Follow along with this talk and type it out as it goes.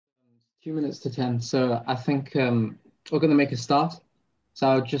2 minutes to 10. So I think we're going to make a start. So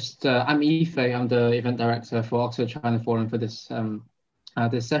I'll just, I'm Yifei. I'm the event director for Oxford China Forum for this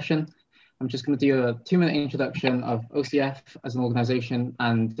session. I'm just going to do a 2-minute introduction of OCF as an organization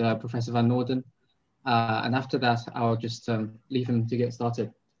and Professor Van Norden. And after that, I'll just leave him to get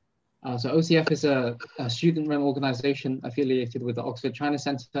started. So OCF is a student-run organization affiliated with the Oxford China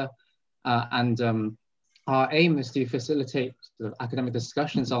Center. Our aim is to facilitate sort of academic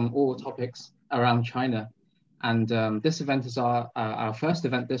discussions on all topics around China. And this event is our first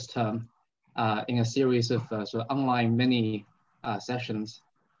event this term in a series of sort of online mini sessions.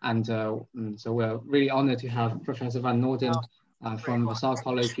 And so we're really honored to have Professor Van Norden from Vassar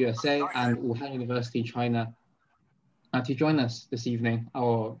College, USA and Wuhan University, China, to join us this evening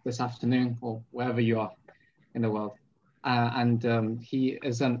or this afternoon or wherever you are in the world. He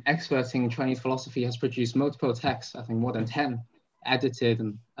is an expert in Chinese philosophy, has produced multiple texts, I think more than 10, edited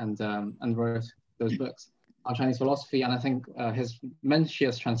and wrote those books on Chinese philosophy. And I think his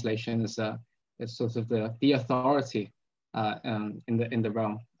Mencius translation is sort of the authority in the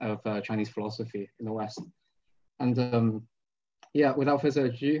realm of Chinese philosophy in the West. And yeah, without further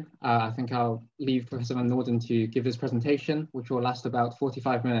ado, I think I'll leave Professor Van Norden to give his presentation, which will last about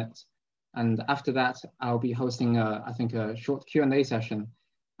 45 minutes. And after that, I'll be hosting, I think, a short Q&A session.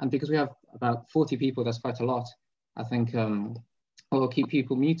 And because we have about 40 people, that's quite a lot. I think we'll keep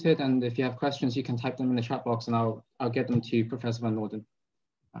people muted. And if you have questions, you can type them in the chat box and I'll get them to Professor Van Norden.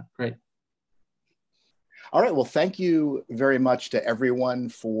 Great. All right, well, thank you very much to everyone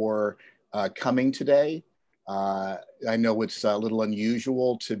for coming today. I know it's a little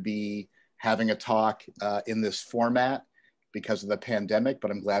unusual to be having a talk in this format because of the pandemic,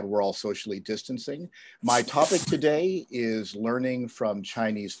 but I'm glad we're all socially distancing. My topic today is learning from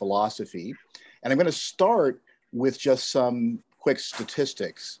Chinese philosophy. And I'm going to start with just some quick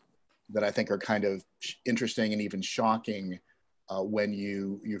statistics that I think are kind of interesting and even shocking when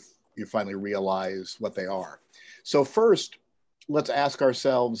you finally realize what they are. So first, let's ask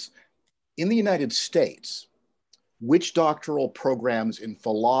ourselves, in the United States, which doctoral programs in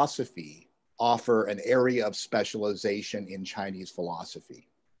philosophy offer an area of specialization in Chinese philosophy?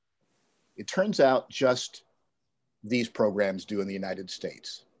 It turns out just these programs do in the United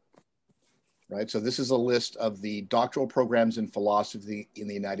States, right? So this is a list of the doctoral programs in philosophy in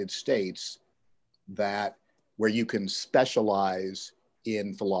the United States where you can specialize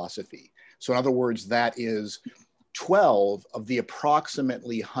in philosophy. So in other words, that is 12 of the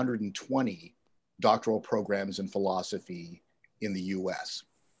approximately 120 doctoral programs in philosophy in the US.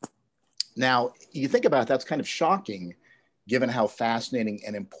 Now, you think about it, that's kind of shocking given how fascinating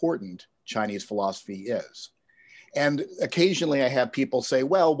and important Chinese philosophy is. And occasionally I have people say,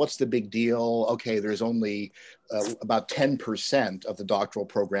 well, what's the big deal? Okay, there's only about 10% of the doctoral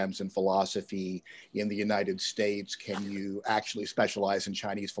programs in philosophy in the United States. Can you actually specialize in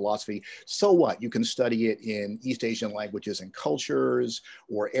Chinese philosophy? So what? You can study it in East Asian languages and cultures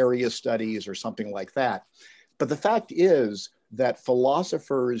or area studies or something like that. But the fact is that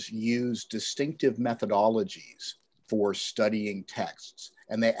philosophers use distinctive methodologies for studying texts,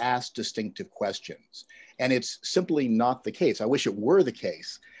 and they ask distinctive questions. And it's simply not the case. I wish it were the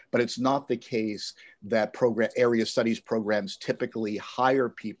case, but it's not the case that area studies programs typically hire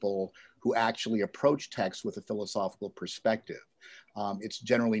people who actually approach texts with a philosophical perspective. It's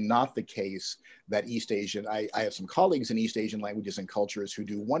generally not the case that East Asian, I have some colleagues in East Asian languages and cultures who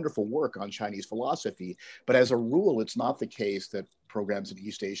do wonderful work on Chinese philosophy, but as a rule, it's not the case that programs in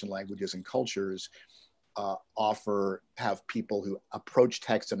East Asian languages and cultures have people who approach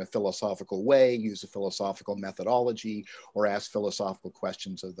text in a philosophical way, use a philosophical methodology, or ask philosophical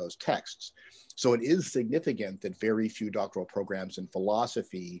questions of those texts. So it is significant that very few doctoral programs in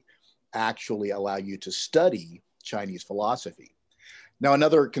philosophy actually allow you to study Chinese philosophy. Now,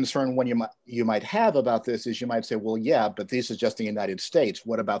 another concern you might have about this is you might say, well, yeah, but this is just the United States.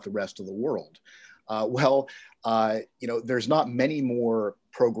 What about the rest of the world? There's not many more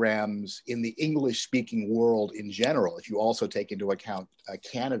programs in the English-speaking world in general. If you also take into account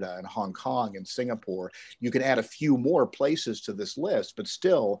Canada and Hong Kong and Singapore, you can add a few more places to this list, but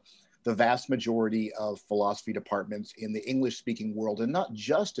still the vast majority of philosophy departments in the English-speaking world, and not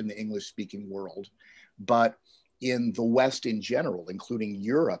just in the English-speaking world, but in the West in general, including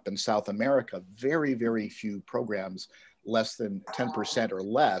Europe and South America, very, very few programs, less than 10% or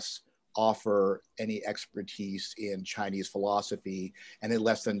less, offer any expertise in Chinese philosophy, and in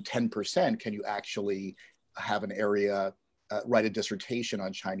less than 10% can you actually have an area, write a dissertation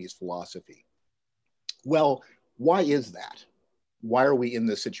on Chinese philosophy. Well, why is that? Why are we in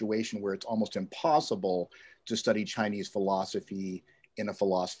this situation where it's almost impossible to study Chinese philosophy in a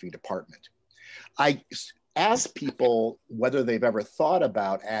philosophy department. I ask people whether they've ever thought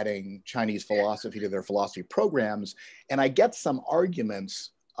about adding Chinese philosophy to their philosophy programs, and I get some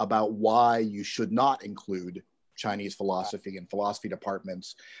arguments about why you should not include Chinese philosophy in philosophy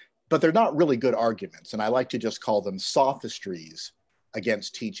departments, but they're not really good arguments, and I like to just call them sophistries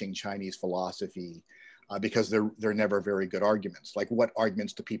against teaching Chinese philosophy because they're never very good arguments. Like, what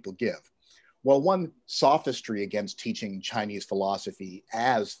arguments do people give? Well, one sophistry against teaching Chinese philosophy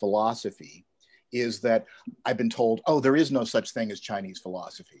as philosophy is that I've been told, oh, there is no such thing as Chinese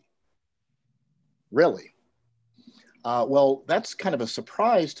philosophy. Really? Well, that's kind of a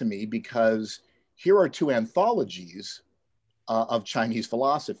surprise to me, because here are two anthologies of Chinese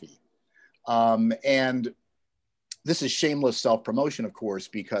philosophy. And this is shameless self-promotion, of course,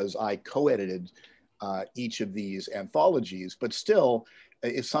 because I co-edited each of these anthologies, but still,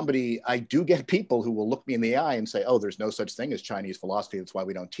 if somebody, I do get people who will look me in the eye and say, oh, there's no such thing as Chinese philosophy, that's why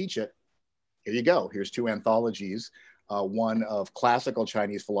we don't teach it. Here you go. Here's two anthologies, one of classical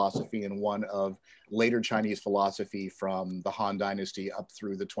Chinese philosophy and one of later Chinese philosophy from the Han Dynasty up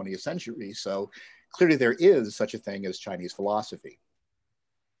through the 20th century. So clearly there is such a thing as Chinese philosophy.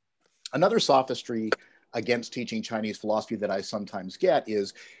 Another sophistry against teaching Chinese philosophy that I sometimes get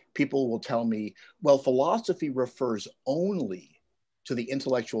is people will tell me, well, philosophy refers only to the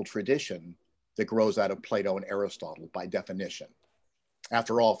intellectual tradition that grows out of Plato and Aristotle by definition.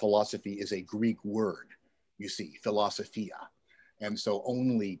 After all, philosophy is a Greek word, you see, philosophia. And so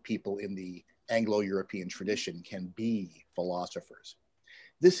only people in the Anglo-European tradition can be philosophers.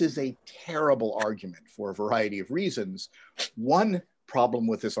 This is a terrible argument for a variety of reasons. One problem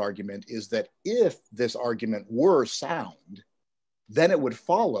with this argument is that if this argument were sound, then it would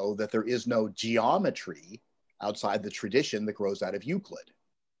follow that there is no geometry outside the tradition that grows out of Euclid.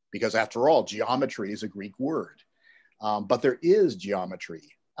 Because after all, geometry is a Greek word. But there is geometry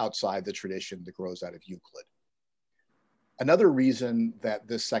outside the tradition that grows out of Euclid. Another reason that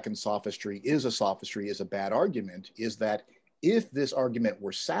this second sophistry is a bad argument is that if this argument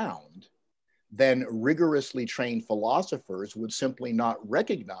were sound, then rigorously trained philosophers would simply not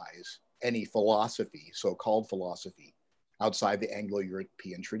recognize any philosophy, so-called philosophy, outside the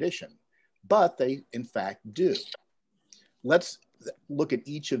Anglo-European tradition. But they, in fact, do. Let's look at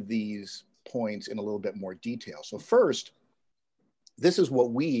each of these points in a little bit more detail. So first, this is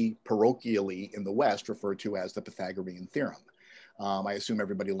what we parochially in the West refer to as the Pythagorean theorem. I assume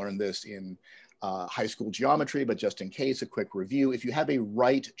everybody learned this in high school geometry, but just in case, a quick review. If you have a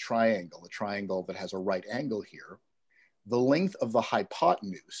right triangle, a triangle that has a right angle here, the length of the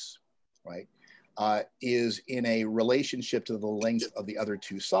hypotenuse, right, is in a relationship to the length of the other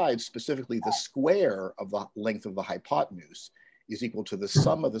two sides. Specifically, the square of the length of the hypotenuse is equal to the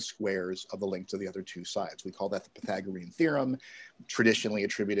sum of the squares of the lengths of the other two sides. We call that the Pythagorean theorem, traditionally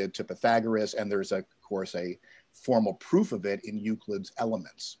attributed to Pythagoras, and there's, of course, a formal proof of it in Euclid's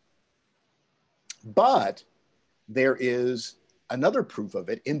Elements. But there is another proof of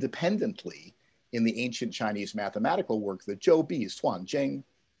it independently in the ancient Chinese mathematical work, the Zhuangzi.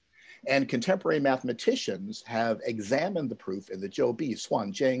 And contemporary mathematicians have examined the proof in the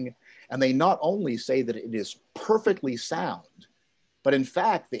Zhuangzi, and they not only say that it is perfectly sound, but in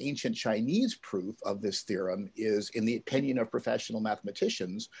fact, the ancient Chinese proof of this theorem is, in the opinion of professional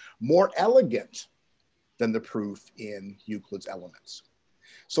mathematicians, more elegant than the proof in Euclid's Elements.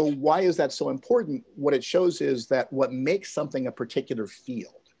 So why is that so important? What it shows is that what makes something a particular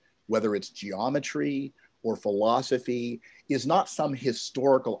field, whether it's geometry or philosophy, is not some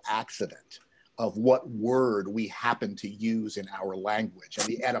historical accident of what word we happen to use in our language and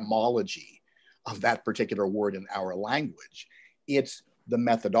the etymology of that particular word in our language. It's the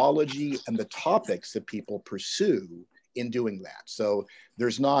methodology and the topics that people pursue in doing that. So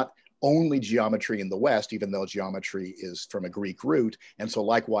there's not only geometry in the West, even though geometry is from a Greek root. And so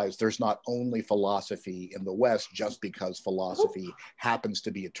likewise, there's not only philosophy in the West just because philosophy happens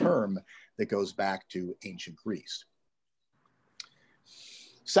to be a term that goes back to ancient Greece.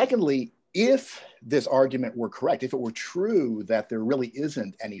 Secondly, if this argument were correct, if it were true that there really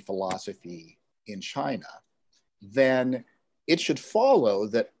isn't any philosophy in China, then it should follow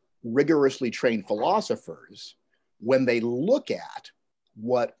that rigorously trained philosophers, when they look at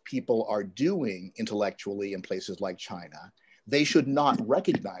what people are doing intellectually in places like China, they should not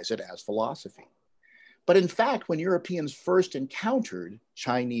recognize it as philosophy. But in fact, when Europeans first encountered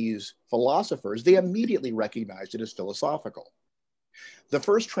Chinese philosophers, they immediately recognized it as philosophical. The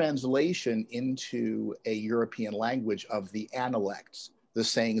first translation into a European language of the Analects, the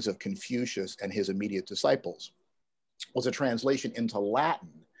sayings of Confucius and his immediate disciples, was a translation into Latin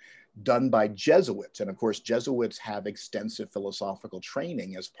done by Jesuits. And of course, Jesuits have extensive philosophical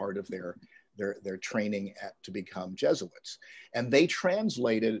training as part of their training to become Jesuits. And they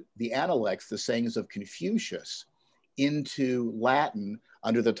translated the Analects, the sayings of Confucius, into Latin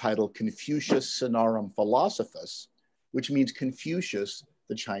under the title Confucius Sinarum Philosophus, which means Confucius,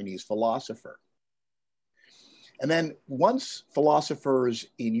 the Chinese philosopher. And then once philosophers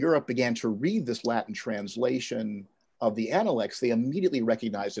in Europe began to read this Latin translation of the Analects, they immediately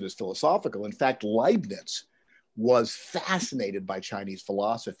recognized it as philosophical. In fact, Leibniz was fascinated by Chinese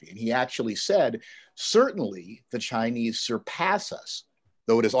philosophy. And he actually said, certainly the Chinese surpass us,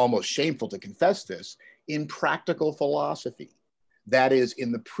 though it is almost shameful to confess this, in practical philosophy. That is,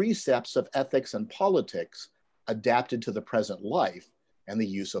 in the precepts of ethics and politics adapted to the present life and the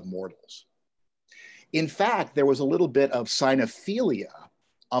use of mortals. In fact, there was a little bit of sinophilia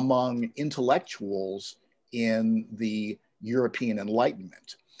among intellectuals in the European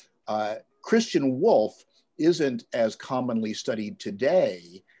Enlightenment. Christian Wolff isn't as commonly studied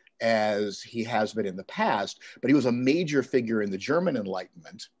today as he has been in the past, but he was a major figure in the German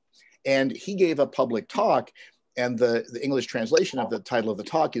Enlightenment. And he gave a public talk, and the English translation of the title of the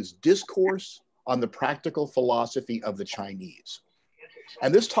talk is Discourse on the Practical Philosophy of the Chinese.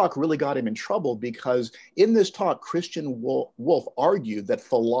 And this talk really got him in trouble because in this talk, Christian Wolff argued that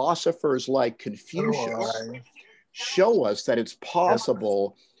philosophers like Confucius show us that it's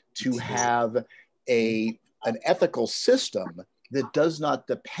possible to have an ethical system that does not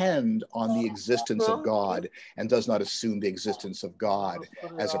depend on the existence of God and does not assume the existence of God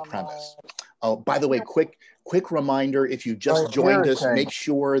as a premise. Oh, by the way, quick reminder, if you just joined us, make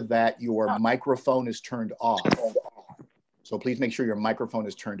sure that your microphone is turned off. So please make sure your microphone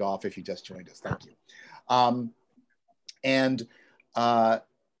is turned off if you just joined us. Thank you. And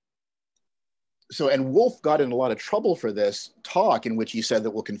Wolff got in a lot of trouble for this talk in which he said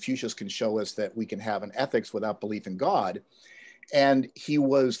that, well, Confucius can show us that we can have an ethics without belief in God. And he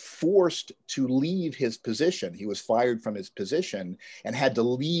was forced to leave his position. He was fired from his position and had to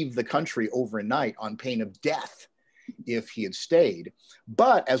leave the country overnight on pain of death if he had stayed.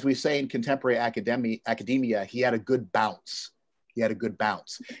 But as we say in contemporary academia, he had a good bounce. He had a good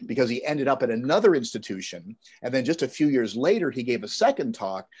bounce because he ended up at another institution. And then just a few years later, he gave a second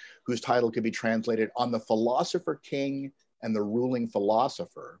talk whose title could be translated On the Philosopher King and the Ruling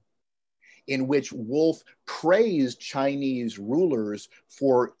Philosopher, in which Wolff praised Chinese rulers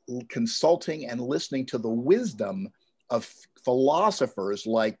for consulting and listening to the wisdom of philosophers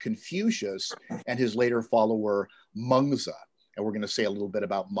like Confucius and his later follower, Mengzi. And we're going to say a little bit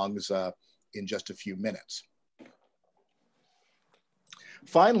about Mengzi in just a few minutes.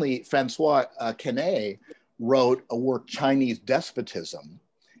 Finally, Francois Quesnay wrote a work, Chinese Despotism.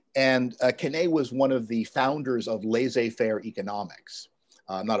 And Quesnay was one of the founders of laissez-faire economics.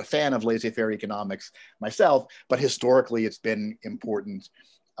 I'm not a fan of laissez-faire economics myself, but historically it's been important.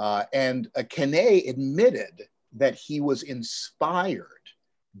 And Quesnay admitted that he was inspired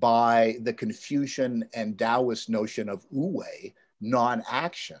by the Confucian and Taoist notion of wu-wei,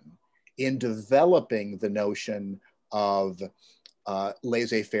 non-action, in developing the notion of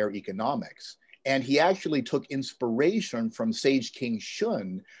laissez-faire economics. And he actually took inspiration from Sage King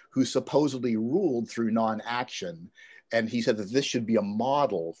Shun, who supposedly ruled through non-action. And he said that this should be a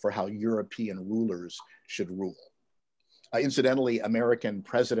model for how European rulers should rule. Incidentally, American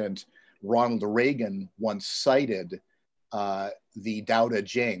President Ronald Reagan once cited the Tao Te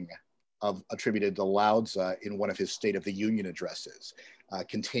Ching attributed to Lao Tzu in one of his State of the Union addresses,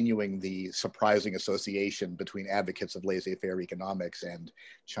 continuing the surprising association between advocates of laissez-faire economics and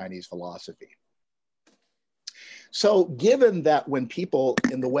Chinese philosophy. So given that when people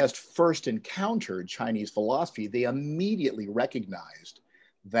in the West first encountered Chinese philosophy, they immediately recognized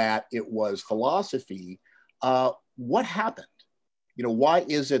that it was philosophy, what happened? You know, why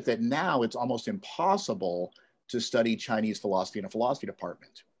is it that now it's almost impossible to study Chinese philosophy in a philosophy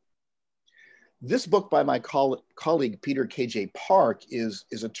department? This book by my colleague, Peter K.J. Park, is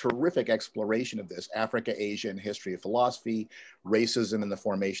a terrific exploration of this, Africa, Asia, and History of Philosophy, Racism and the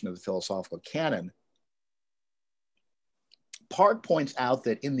Formation of the Philosophical Canon. Park points out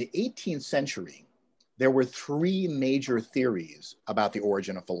that in the 18th century, there were three major theories about the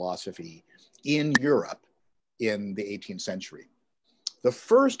origin of philosophy in Europe in the 18th century. The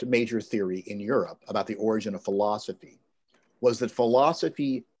first major theory in Europe about the origin of philosophy was that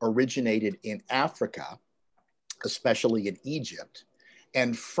philosophy originated in Africa, especially in Egypt,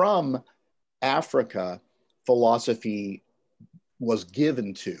 and from Africa, philosophy was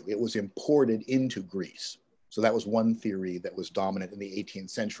it was imported into Greece. So that was one theory that was dominant in the 18th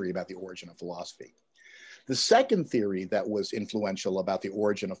century about the origin of philosophy. The second theory that was influential about the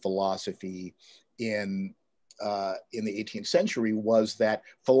origin of philosophy in the 18th century was that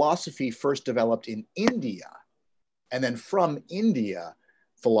philosophy first developed in India, and then from India,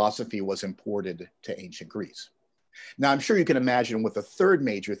 philosophy was imported to ancient Greece. Now, I'm sure you can imagine what the third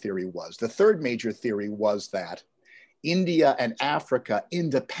major theory was. The third major theory was that India and Africa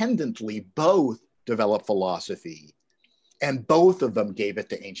independently both developed philosophy, and both of them gave it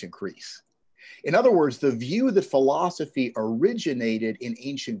to ancient Greece. In other words, the view that philosophy originated in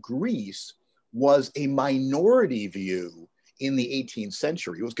ancient Greece was a minority view in the 18th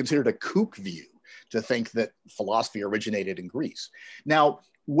century. It was considered a kook view to think that philosophy originated in Greece. Now,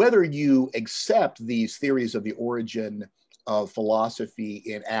 whether you accept these theories of the origin of philosophy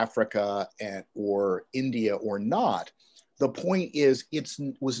in Africa or India or not, the point is it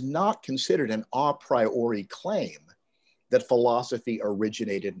was not considered an a priori claim that philosophy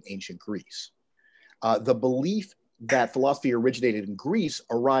originated in ancient Greece. The belief that philosophy originated in Greece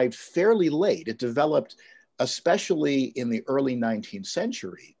arrived fairly late. It developed, especially in the early 19th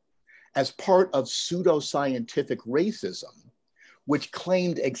century, as part of pseudoscientific racism, which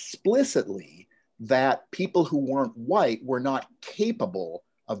claimed explicitly that people who weren't white were not capable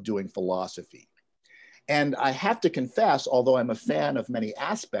of doing philosophy. And I have to confess, although I'm a fan of many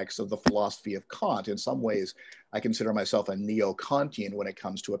aspects of the philosophy of Kant, in some ways I consider myself a neo-Kantian when it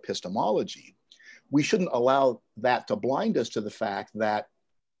comes to epistemology, we shouldn't allow that to blind us to the fact that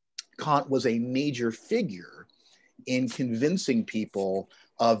Kant was a major figure in convincing people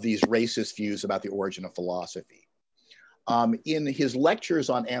of these racist views about the origin of philosophy. In his lectures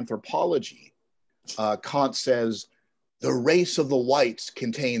on anthropology, Kant says, "The race of the whites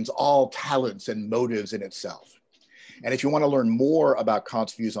contains all talents and motives in itself." And if you want to learn more about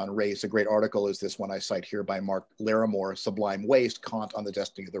Kant's views on race, a great article is this one I cite here by Mark Larimore, Sublime Waste, Kant on the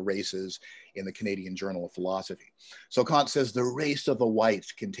Destiny of the Races, in the Canadian Journal of Philosophy. So Kant says, "The race of the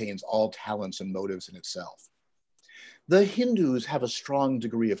whites contains all talents and motives in itself. The Hindus have a strong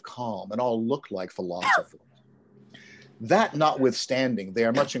degree of calm and all look like philosophers. That notwithstanding, they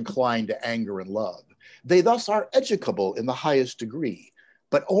are much inclined to anger and love. They thus are educable in the highest degree,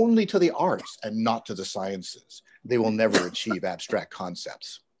 but only to the arts and not to the sciences. They will never achieve abstract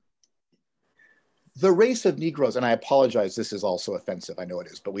concepts. The race of Negroes," and I apologize, this is also offensive, I know it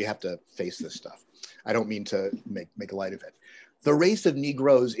is, but we have to face this stuff. I don't mean to make light of it. "The race of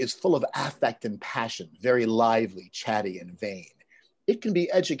Negroes is full of affect and passion, very lively, chatty, and vain. It can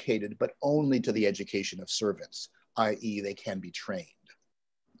be educated, but only to the education of servants, i.e. they can be trained.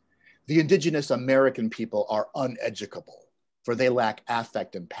 The indigenous American people are uneducable, for they lack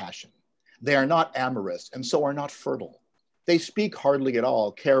affect and passion. They are not amorous, and so are not fertile. They speak hardly at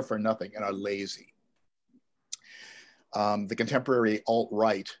all, care for nothing, and are lazy." The contemporary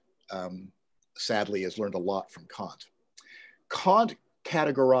alt-right, sadly, has learned a lot from Kant. Kant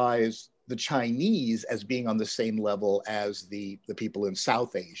categorized the Chinese as being on the same level as the people in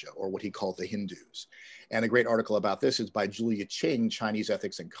South Asia, or what he called the Hindus. And a great article about this is by Julia Ching, Chinese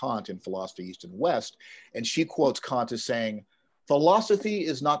Ethics and Kant in Philosophy East and West. And she quotes Kant as saying, "Philosophy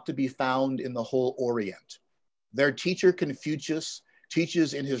is not to be found in the whole Orient. Their teacher Confucius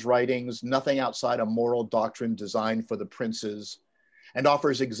teaches in his writings nothing outside a moral doctrine designed for the princes, and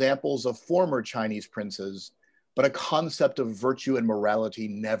offers examples of former Chinese princes, but a concept of virtue and morality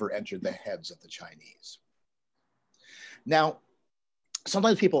never entered the heads of the Chinese." Now,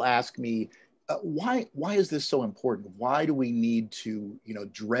 sometimes people ask me, why is this so important? Why do we need to,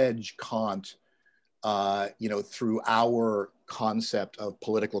 dredge Kant, through our concept of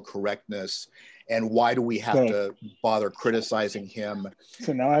political correctness? And why do we have to bother criticizing him?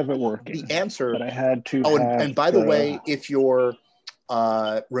 So now I have it working. The answer, but I had to and by the way, if you're,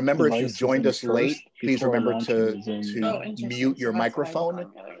 remember if you've joined us late, please remember to mute your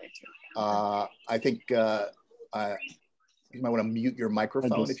microphone. I think you might want to mute your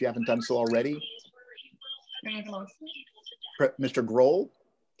microphone if you haven't done so already. Mr. Grohl,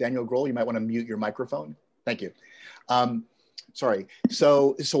 Daniel Grohl, you might want to mute your microphone. Thank you. Sorry.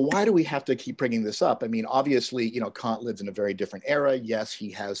 So why do we have to keep bringing this up? I mean, obviously, Kant lives in a very different era. Yes, he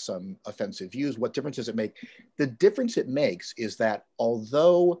has some offensive views. What difference does it make? The difference it makes is that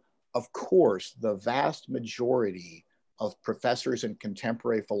although, of course, the vast majority of professors in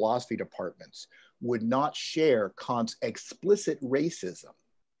contemporary philosophy departments would not share Kant's explicit racism,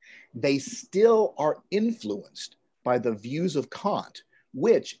 they still are influenced by the views of Kant,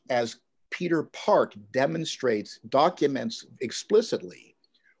 which, as Peter Park documents explicitly,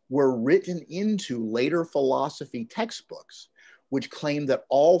 were written into later philosophy textbooks, which claim that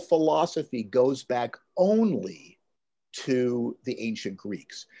all philosophy goes back only to the ancient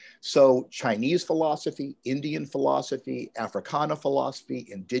Greeks. So Chinese philosophy, Indian philosophy, Africana philosophy,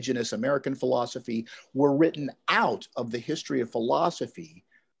 indigenous American philosophy were written out of the history of philosophy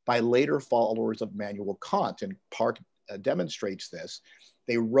by later followers of Immanuel Kant, and Park demonstrates this.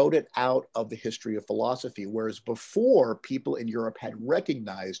 They wrote it out of the history of philosophy, whereas before, people in Europe had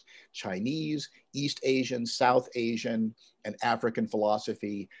recognized Chinese, East Asian, South Asian, and African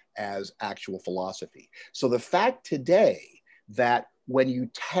philosophy as actual philosophy. So the fact today that when you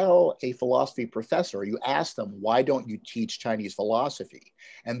tell a philosophy professor, you ask them, why don't you teach Chinese philosophy?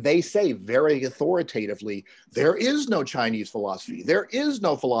 And they say very authoritatively, there is no Chinese philosophy. There is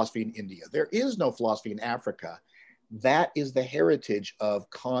no philosophy in India. There is no philosophy in Africa. That is the heritage of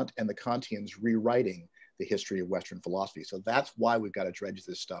Kant and the Kantians rewriting the history of Western philosophy. So that's why we've got to dredge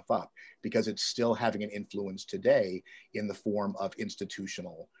this stuff up, because it's still having an influence today in the form of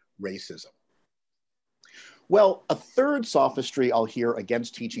institutional racism. Well, a third sophistry I'll hear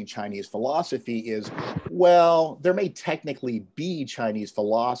against teaching Chinese philosophy is, well, there may technically be Chinese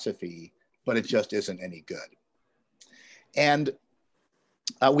philosophy, but it just isn't any good. And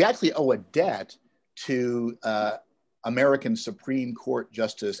we actually owe a debt to American Supreme Court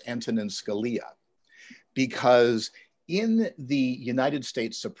Justice Antonin Scalia, because in the United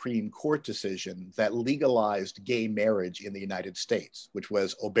States Supreme Court decision that legalized gay marriage in the United States, which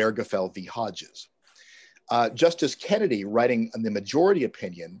was Obergefell v. Hodges, Justice Kennedy, writing in the majority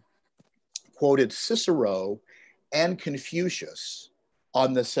opinion, quoted Cicero and Confucius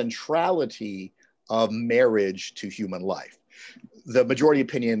on the centrality of marriage to human life. The majority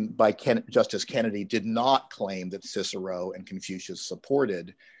opinion by Justice Kennedy did not claim that Cicero and Confucius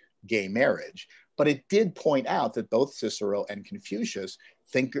supported gay marriage, but it did point out that both Cicero and Confucius,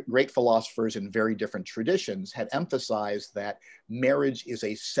 great philosophers in very different traditions, had emphasized that marriage is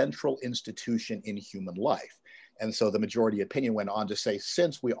a central institution in human life. And so the majority opinion went on to say,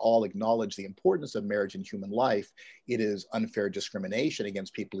 since we all acknowledge the importance of marriage in human life, it is unfair discrimination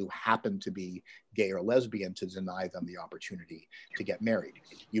against people who happen to be gay or lesbian to deny them the opportunity to get married.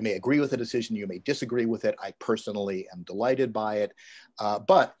 You may agree with the decision, you may disagree with it. I personally am delighted by it.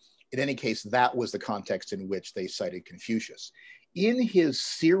 But in any case, that was the context in which they cited Confucius. In his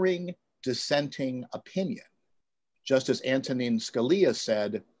searing dissenting opinion, Justice Antonin Scalia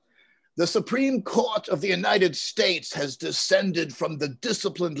said, "The Supreme Court of the United States has descended from the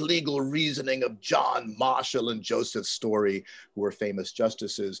disciplined legal reasoning of John Marshall and Joseph Story, who were famous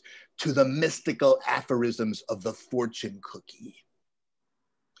justices, to the mystical aphorisms of the fortune cookie."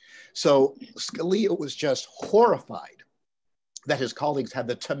 So Scalia was just horrified that his colleagues had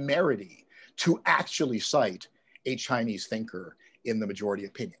the temerity to actually cite a Chinese thinker in the majority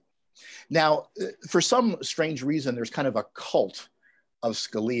opinion. Now, for some strange reason, there's kind of a cult of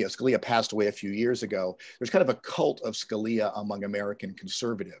Scalia. Scalia passed away a few years ago. There's kind of a cult of Scalia among American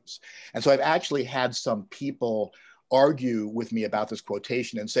conservatives. And so I've actually had some people argue with me about this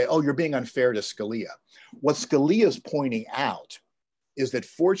quotation and say, oh, you're being unfair to Scalia. What Scalia's pointing out is that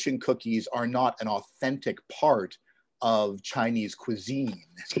fortune cookies are not an authentic part of Chinese cuisine.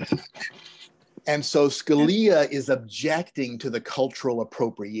 And so Scalia is objecting to the cultural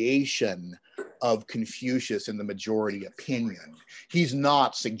appropriation of Confucius in the majority opinion. He's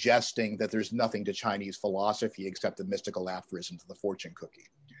not suggesting that there's nothing to Chinese philosophy except the mystical aphorisms of the fortune cookie.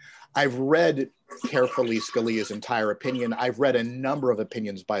 I've read carefully Scalia's entire opinion. I've read a number of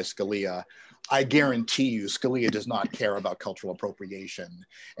opinions by Scalia. I guarantee you Scalia does not care about cultural appropriation,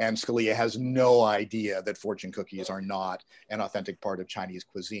 and Scalia has no idea that fortune cookies are not an authentic part of Chinese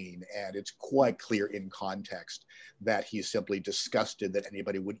cuisine. And it's quite clear in context that he's simply disgusted that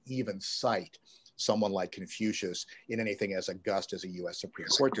anybody would even cite someone like Confucius in anything as august as a US Supreme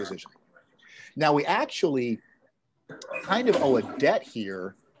Court decision. Now, we actually kind of owe a debt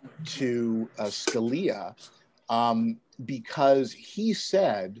here to Scalia because he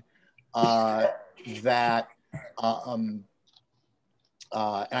said that, and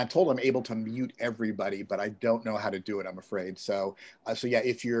I'm told I'm able to mute everybody, but I don't know how to do it, I'm afraid. So yeah,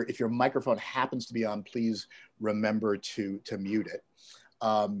 if your microphone happens to be on, please remember to mute it.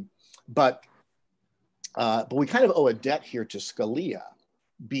 But we kind of owe a debt here to Scalia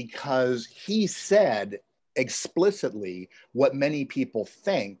because he said explicitly what many people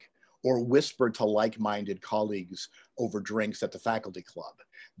think or whisper to like-minded colleagues over drinks at the faculty club,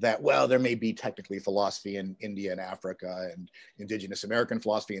 that, well, there may be technically philosophy in India and Africa and indigenous American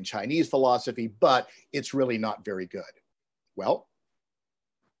philosophy and Chinese philosophy, but it's really not very good. Well,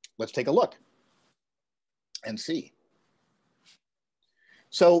 let's take a look and see.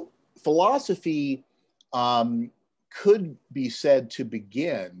 So philosophy could be said to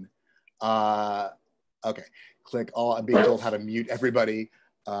begin Okay, click all. I'm being told how to mute everybody.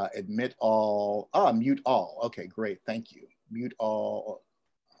 Admit all. Mute all. Okay, great. Thank you. Mute all.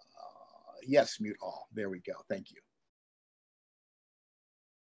 Yes, mute all. There we go. Thank you.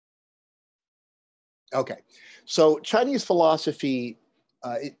 Okay, so Chinese philosophy,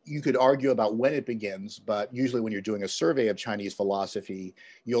 you could argue about when it begins, but usually when you're doing a survey of Chinese philosophy,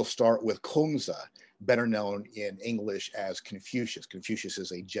 you'll start with Kongzi, better known in English as Confucius. Confucius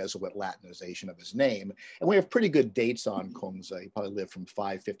is a Jesuit Latinization of his name, and we have pretty good dates on Kongzi. He probably lived from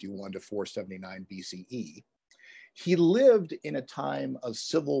 551 to 479 BCE. He lived in a time of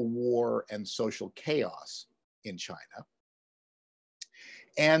civil war and social chaos in China.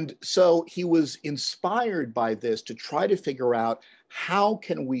 And so he was inspired by this to try to figure out, how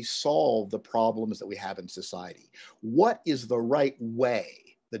can we solve the problems that we have in society? What is the right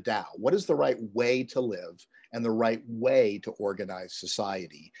way, the Tao, what is the right way to live and the right way to organize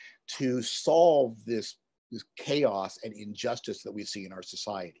society to solve this chaos and injustice that we see in our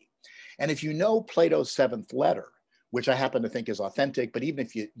society? And if you know Plato's seventh letter, which I happen to think is authentic, but even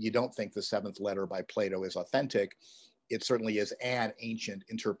if you don't think the seventh letter by Plato is authentic, it certainly is an ancient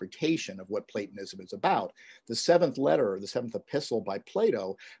interpretation of what Platonism is about. The seventh letter, the seventh epistle by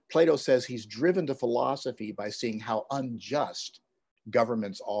Plato, Plato says he's driven to philosophy by seeing how unjust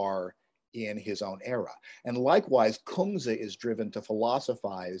governments are in his own era. And likewise, Kongzi is driven to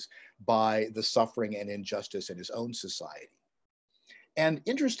philosophize by the suffering and injustice in his own society. And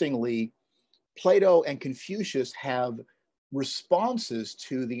interestingly, Plato and Confucius have responses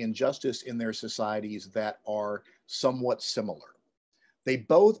to the injustice in their societies that are somewhat similar. They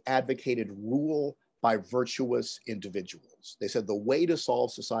both advocated rule by virtuous individuals. They said the way to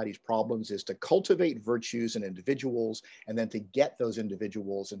solve society's problems is to cultivate virtues in individuals and then to get those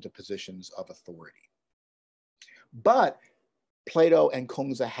individuals into positions of authority. But Plato and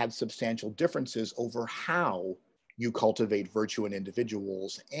Kongzi had substantial differences over how you cultivate virtue in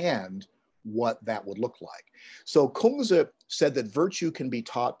individuals and what that would look like. So Kongzi said that virtue can be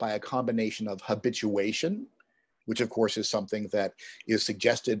taught by a combination of habituation, which of course is something that is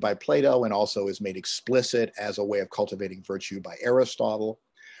suggested by Plato and also is made explicit as a way of cultivating virtue by Aristotle.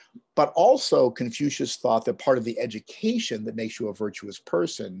 But also Confucius thought that part of the education that makes you a virtuous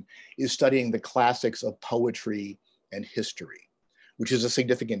person is studying the classics of poetry and history, which is a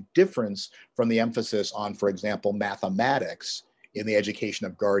significant difference from the emphasis on, for example, mathematics in the education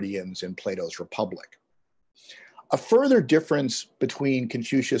of guardians in Plato's Republic. A further difference between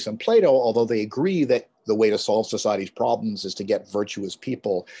Confucius and Plato, although they agree that the way to solve society's problems is to get virtuous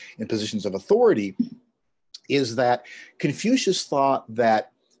people in positions of authority, is that Confucius thought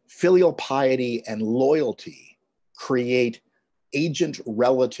that filial piety and loyalty create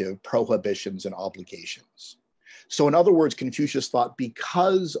agent-relative prohibitions and obligations. So in other words, Confucius thought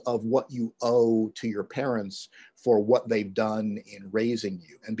because of what you owe to your parents for what they've done in raising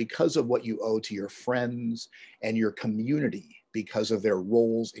you, and because of what you owe to your friends and your community because of their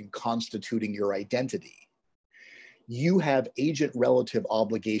roles in constituting your identity, you have agent relative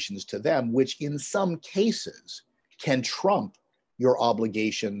obligations to them, which in some cases can trump your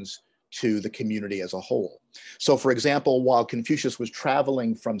obligations to the community as a whole. So for example, while Confucius was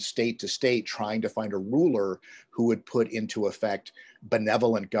traveling from state to state trying to find a ruler who would put into effect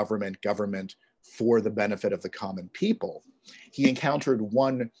benevolent government for the benefit of the common people, he encountered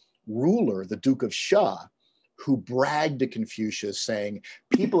one ruler, the Duke of Sha, who bragged to Confucius saying,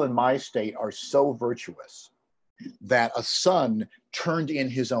 people in my state are so virtuous that a son turned in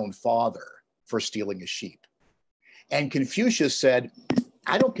his own father for stealing a sheep. And Confucius said,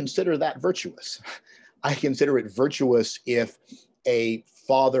 I don't consider that virtuous. I consider it virtuous if a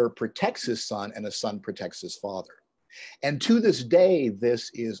father protects his son and a son protects his father. And to this day, this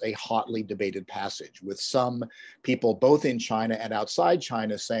is a hotly debated passage, with some people both in China and outside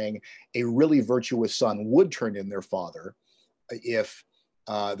China saying a really virtuous son would turn in their father if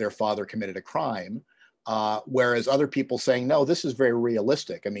their father committed a crime, whereas other people saying, no, this is very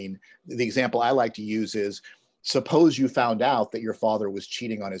realistic. I mean, the example I like to use is, suppose you found out that your father was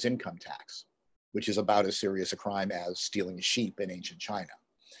cheating on his income tax, which is about as serious a crime as stealing a sheep in ancient China.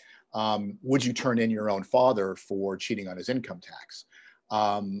 Would you turn in your own father for cheating on his income tax?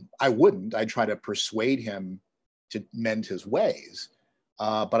 I wouldn't. I'd try to persuade him to mend his ways,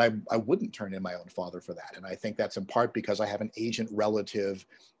 but I wouldn't turn in my own father for that. And I think that's in part because I have an agent relative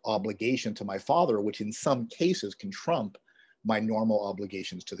obligation to my father, which in some cases can trump my normal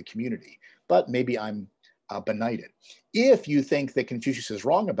obligations to the community. But maybe I'm benighted. If you think that Confucius is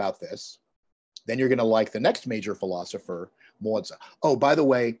wrong about this, then you're going to like the next major philosopher, Mozi. Oh, by the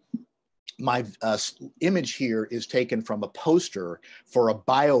way, my image here is taken from a poster for a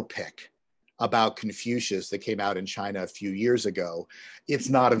biopic about Confucius that came out in China a few years ago. It's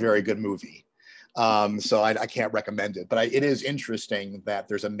not a very good movie. So I can't recommend it, but it is interesting that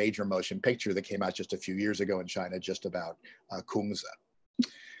there's a major motion picture that came out just a few years ago in China just about Kungzi.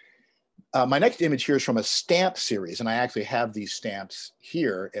 My next image here is from a stamp series, and I actually have these stamps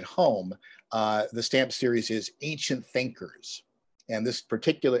here at home. The stamp series is Ancient Thinkers. And this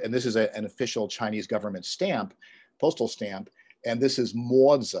is an official Chinese government stamp, postal stamp, and this is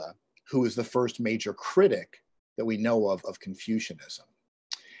Mozi, who is the first major critic that we know of Confucianism.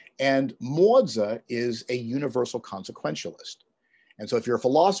 And Mozi is a universal consequentialist. And so if you're a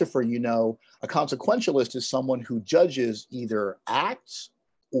philosopher, you know a consequentialist is someone who judges either acts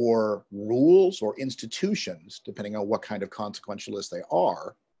or rules or institutions, depending on what kind of consequentialist they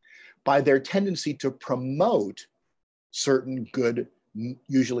are, by their tendency to promote certain good,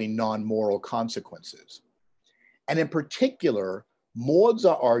 usually non-moral consequences. And in particular,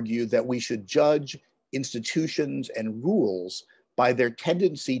 Mozi argued that we should judge institutions and rules by their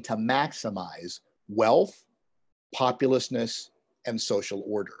tendency to maximize wealth, populousness, and social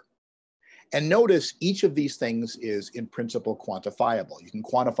order. And notice each of these things is in principle quantifiable. You can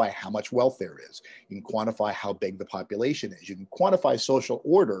quantify how much wealth there is. You can quantify how big the population is. You can quantify social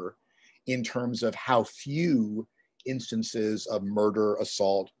order in terms of how few instances of murder,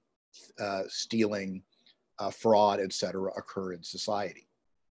 assault, stealing, fraud, etc., occur in society.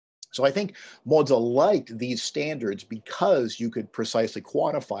 So I think Mozi liked these standards because you could precisely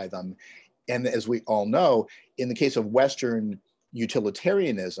quantify them. And as we all know, in the case of Western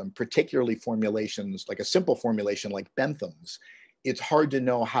utilitarianism, particularly formulations like a simple formulation like Bentham's, it's hard to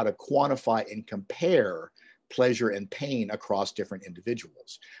know how to quantify and compare pleasure and pain across different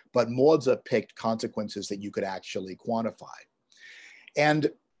individuals. But Mozi picked consequences that you could actually quantify.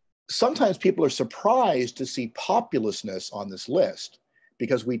 And sometimes people are surprised to see populousness on this list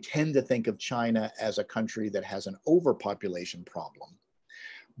because we tend to think of China as a country that has an overpopulation problem.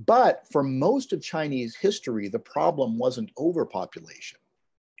 But for most of Chinese history, the problem wasn't overpopulation.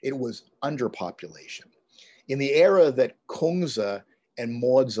 It was underpopulation. In the era that Kungzi and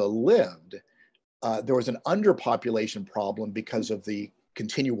Mozi lived, there was an underpopulation problem because of the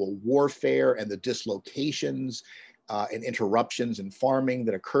continual warfare and the dislocations and interruptions in farming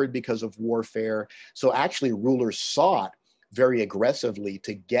that occurred because of warfare. So actually rulers sought very aggressively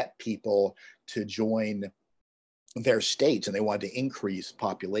to get people to join their states, and they wanted to increase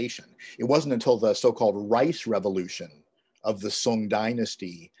population. It wasn't until the so-called rice revolution of the Song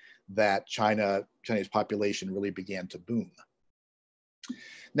dynasty that Chinese population really began to boom.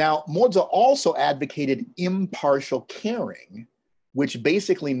 Now, Mozi also advocated impartial caring, which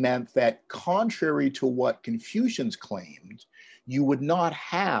basically meant that contrary to what Confucians claimed, you would not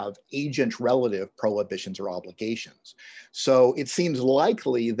have agent-relative prohibitions or obligations. So it seems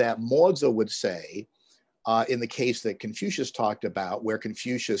likely that Mozi would say, in the case that Confucius talked about, where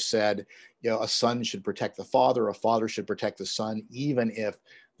Confucius said, you know, a son should protect the father, a father should protect the son, even if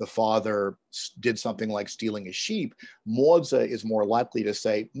the father did something like stealing a sheep, Mozi is more likely to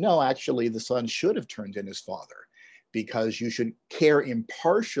say, no, actually, the son should have turned in his father because you should care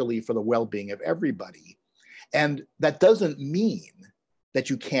impartially for the well-being of everybody. And that doesn't mean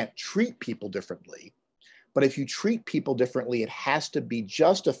that you can't treat people differently, but if you treat people differently, it has to be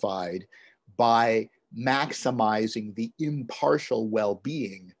justified by maximizing the impartial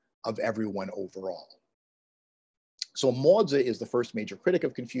well-being of everyone overall. So Mozi is the first major critic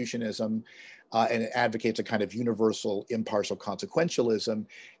of Confucianism and advocates a kind of universal impartial consequentialism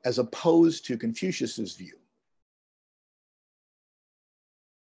as opposed to Confucius's view.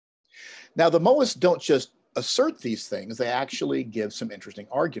 Now the Moists don't just assert these things, they actually give some interesting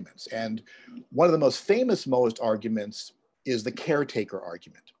arguments. And one of the most famous Moist arguments is the caretaker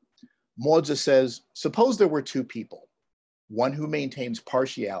argument. Mozi says, suppose there were two people, one who maintains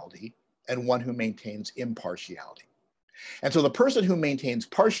partiality and one who maintains impartiality. And so the person who maintains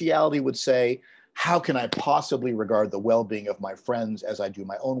partiality would say, how can I possibly regard the well-being of my friends as I do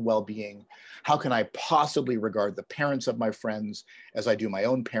my own well-being? How can I possibly regard the parents of my friends as I do my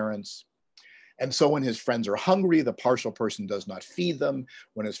own parents? And so when his friends are hungry, the partial person does not feed them.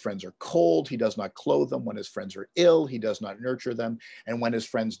 When his friends are cold, he does not clothe them. When his friends are ill, he does not nurture them. And when his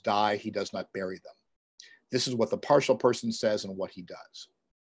friends die, he does not bury them. This is what the partial person says and what he does.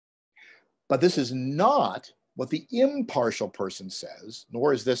 But this is not what the impartial person says,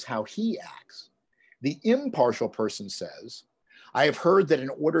 nor is this how he acts. The impartial person says, I have heard that in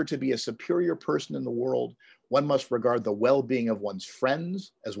order to be a superior person in the world, one must regard the well-being of one's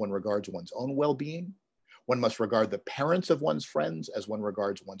friends as one regards one's own well-being. One must regard the parents of one's friends as one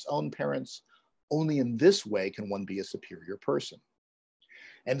regards one's own parents. Only in this way can one be a superior person.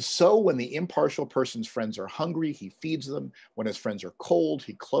 And so when the impartial person's friends are hungry, he feeds them. When his friends are cold,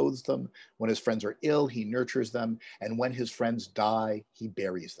 he clothes them. When his friends are ill, he nurtures them. And when his friends die, he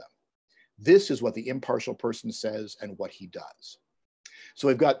buries them. This is what the impartial person says and what he does. So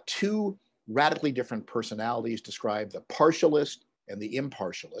we've got two radically different personalities described, the partialist and the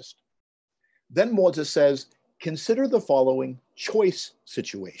impartialist. Then Mozi says, consider the following choice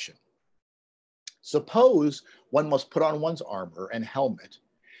situation. Suppose one must put on one's armor and helmet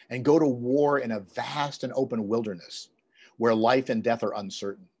and go to war in a vast and open wilderness where life and death are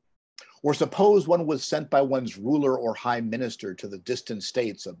uncertain. Or suppose one was sent by one's ruler or high minister to the distant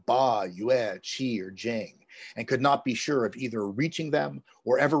states of Ba, Yue, Qi, or Jing, and could not be sure of either reaching them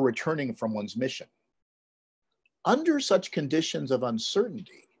or ever returning from one's mission. Under such conditions of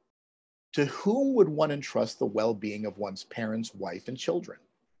uncertainty, to whom would one entrust the well-being of one's parents, wife, and children?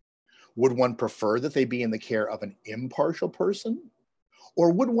 Would one prefer that they be in the care of an impartial person? Or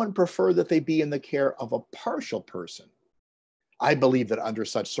would one prefer that they be in the care of a partial person? I believe that under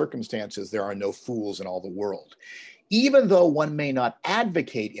such circumstances, there are no fools in all the world. Even though one may not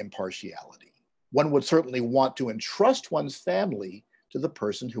advocate impartiality, one would certainly want to entrust one's family to the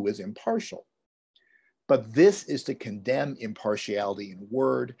person who is impartial. But this is to condemn impartiality in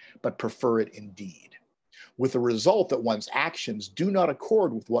word, but prefer it in deed, with the result that one's actions do not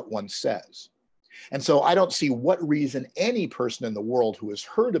accord with what one says. And so I don't see what reason any person in the world who has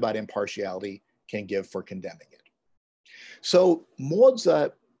heard about impartiality can give for condemning it. So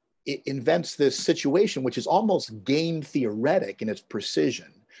Mozi invents this situation, which is almost game theoretic in its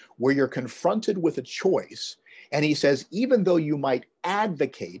precision, where you're confronted with a choice. And he says, even though you might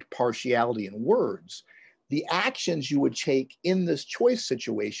advocate partiality in words, the actions you would take in this choice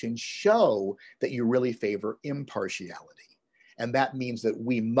situation show that you really favor impartiality. And that means that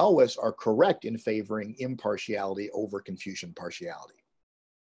we Moists are correct in favoring impartiality over Confucian partiality.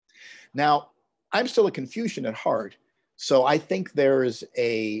 Now, I'm still a Confucian at heart, so I think there's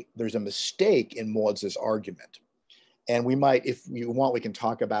a mistake in Mozi's argument. And we might, if you want, we can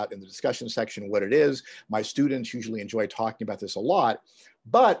talk about in the discussion section what it is. My students usually enjoy talking about this a lot,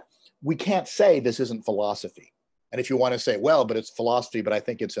 but we can't say this isn't philosophy. And if you want to say, well, but it's philosophy, but I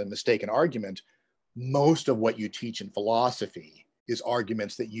think it's a mistaken argument, most of what you teach in philosophy is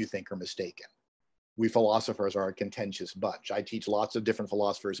arguments that you think are mistaken. We philosophers are a contentious bunch. I teach lots of different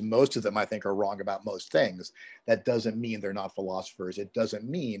philosophers. Most of them I think are wrong about most things. That doesn't mean they're not philosophers. It doesn't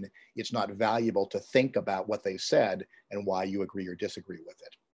mean it's not valuable to think about what they said and why you agree or disagree with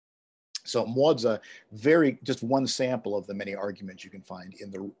it. So Mozi, just one sample of the many arguments you can find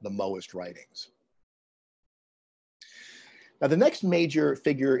in the Moist writings. Now, the next major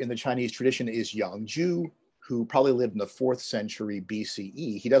figure in the Chinese tradition is Zhuangzi, who probably lived in the 4th century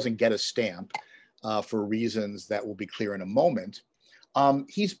BCE. He doesn't get a stamp for reasons that will be clear in a moment.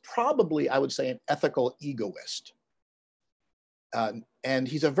 He's probably, I would say, an ethical egoist. And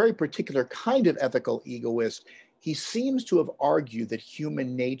he's a very particular kind of ethical egoist. He seems to have argued that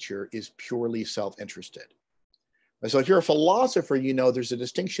human nature is purely self-interested. So if you're a philosopher, you know there's a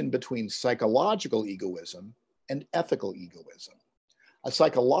distinction between psychological egoism and ethical egoism. A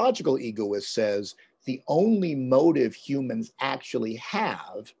psychological egoist says the only motive humans actually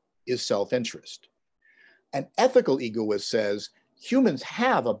have is self-interest. An ethical egoist says humans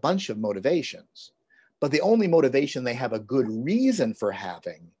have a bunch of motivations, but the only motivation they have a good reason for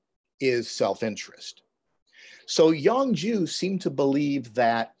having is self-interest. So Zhuangzi seemed to believe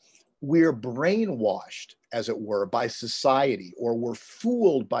that we're brainwashed, as it were, by society, or we're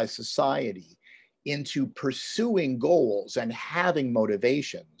fooled by society into pursuing goals and having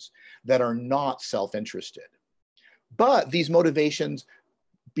motivations that are not self-interested. But these motivations,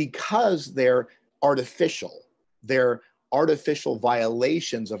 because they're artificial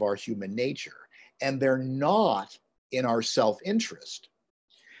violations of our human nature, and they're not in our self-interest,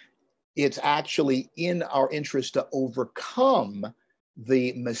 it's actually in our interest to overcome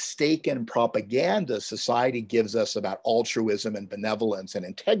the mistaken propaganda society gives us about altruism and benevolence and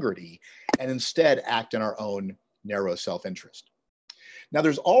integrity, and instead act in our own narrow self-interest. Now,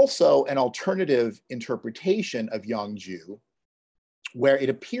 there's also an alternative interpretation of Zhuangzi, where it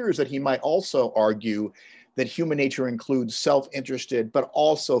appears that he might also argue that human nature includes self-interested, but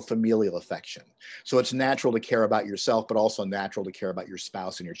also familial affection. So it's natural to care about yourself, but also natural to care about your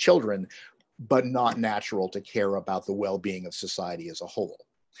spouse and your children, but not natural to care about the well-being of society as a whole.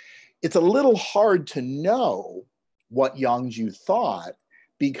 It's a little hard to know what Zhuangzi thought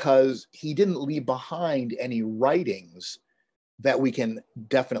because he didn't leave behind any writings that we can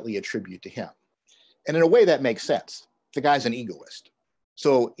definitely attribute to him. And in a way that makes sense. The guy's an egoist.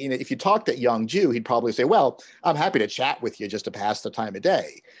 So, if you talk to young Jew, he'd probably say, well, I'm happy to chat with you just to pass the time of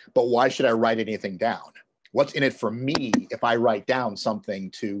day, but why should I write anything down? What's in it for me if I write down something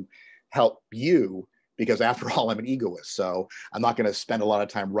to help you? Because after all, I'm an egoist. So I'm not going to spend a lot of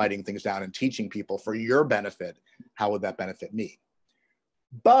time writing things down and teaching people for your benefit. How would that benefit me?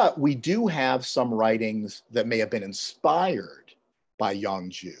 But we do have some writings that may have been inspired by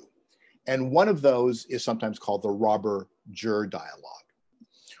Yang Zhu. And one of those is sometimes called the robber-juror dialogue.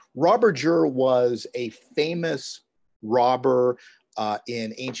 Robber-juror was a famous robber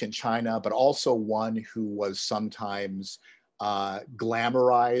in ancient China, but also one who was sometimes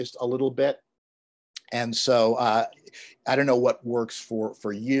glamorized a little bit. And so I don't know what works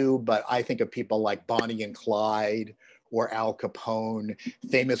for you, but I think of people like Bonnie and Clyde or Al Capone,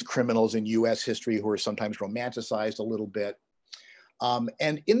 famous criminals in US history who are sometimes romanticized a little bit.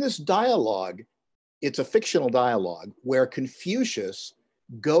 And in this dialogue, it's a fictional dialogue where Confucius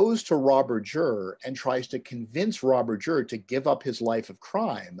goes to robber-juror and tries to convince robber-juror to give up his life of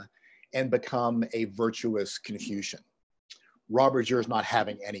crime and become a virtuous Confucian. Robber-juror is not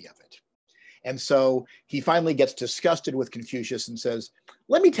having any of it. And so he finally gets disgusted with Confucius and says,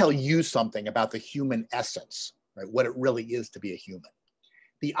 let me tell you something about the human essence, right? What it really is to be a human.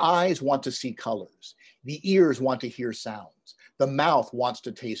 The eyes want to see colors. The ears want to hear sounds. The mouth wants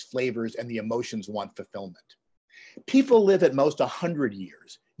to taste flavors, and the emotions want fulfillment. People live at most 100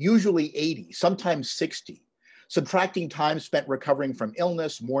 years, usually 80, sometimes 60. Subtracting time spent recovering from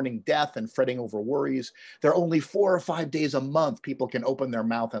illness, mourning death, and fretting over worries, there are only 4 or 5 days a month people can open their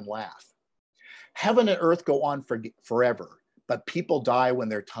mouth and laugh. Heaven and earth go on forever, but people die when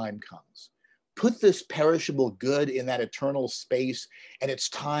their time comes. Put this perishable good in that eternal space, and its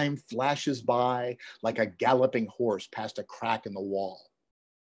time flashes by like a galloping horse past a crack in the wall.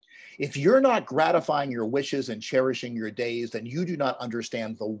 If you're not gratifying your wishes and cherishing your days, then you do not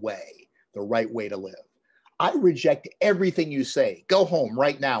understand the way, the right way to live. I reject everything you say. Go home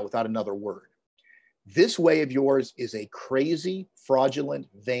right now without another word. This way of yours is a crazy, fraudulent,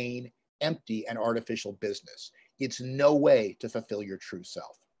 vain, empty, and artificial business. It's no way to fulfill your true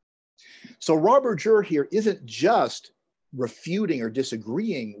self. So robber-juror here isn't just refuting or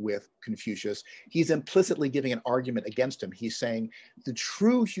disagreeing with Confucius. He's implicitly giving an argument against him. He's saying the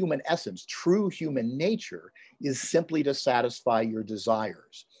true human essence, true human nature is simply to satisfy your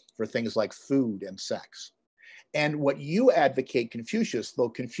desires for things like food and sex. And what you advocate, Confucius, the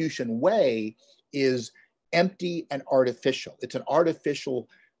Confucian way, is empty and artificial. It's an artificial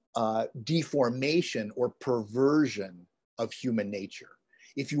deformation or perversion of human nature.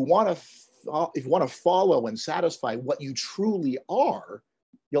 If you want to follow and satisfy what you truly are,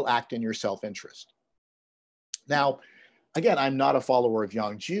 you'll act in your self-interest. Now, again, I'm not a follower of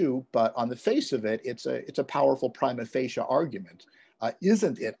Yang Zhu, but on the face of it, it's a powerful prima facie argument.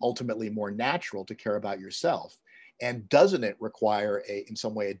 Isn't it ultimately more natural to care about yourself? And doesn't it require in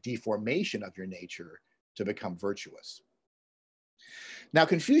some way, a deformation of your nature to become virtuous? Now,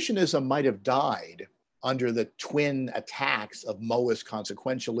 Confucianism might have died under the twin attacks of Moist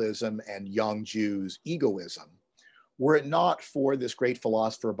consequentialism and Yang Zhu's egoism, were it not for this great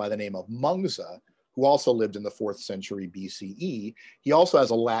philosopher by the name of Mengzi, who also lived in the 4th century BCE. He also has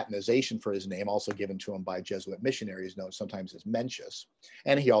a Latinization for his name, also given to him by Jesuit missionaries, known sometimes as Mencius,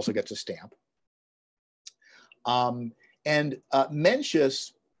 and he also gets a stamp.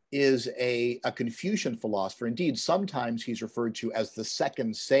 Mencius is a Confucian philosopher. Indeed, sometimes he's referred to as the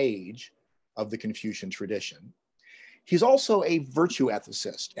second sage of the Confucian tradition. He's also a virtue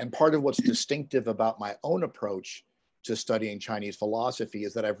ethicist, and part of what's distinctive about my own approach to studying Chinese philosophy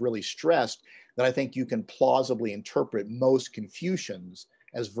is that I've really stressed that I think you can plausibly interpret most Confucians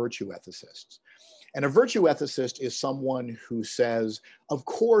as virtue ethicists. And a virtue ethicist is someone who says, of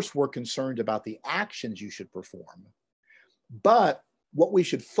course, we're concerned about the actions you should perform, but what we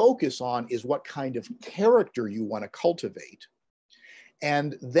should focus on is what kind of character you want to cultivate.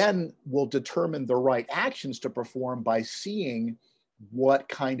 And then we'll determine the right actions to perform by seeing what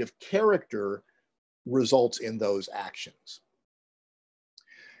kind of character results in those actions.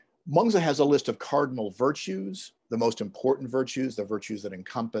 Mengzi has a list of cardinal virtues, the most important virtues, the virtues that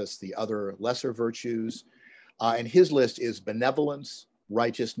encompass the other lesser virtues. And his list is benevolence,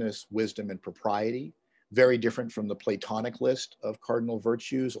 righteousness, wisdom, and propriety. Very different from the Platonic list of cardinal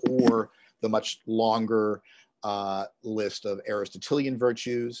virtues or the much longer list of Aristotelian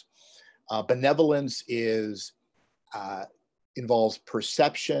virtues. Benevolence involves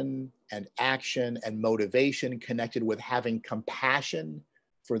perception and action and motivation connected with having compassion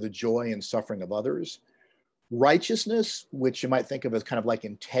for the joy and suffering of others. Righteousness, which you might think of as kind of like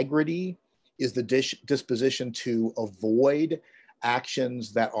integrity, is the disposition to avoid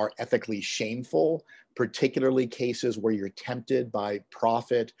actions that are ethically shameful, particularly cases where you're tempted by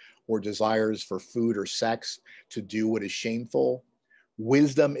profit or desires for food or sex to do what is shameful.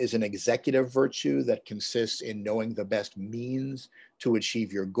 Wisdom is an executive virtue that consists in knowing the best means to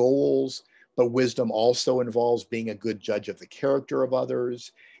achieve your goals, but wisdom also involves being a good judge of the character of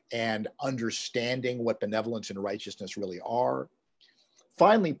others and understanding what benevolence and righteousness really are.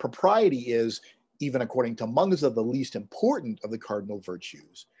 Finally, propriety is, even according to Mengzi, the least important of the cardinal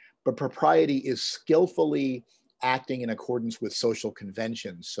virtues, but propriety is skillfully acting in accordance with social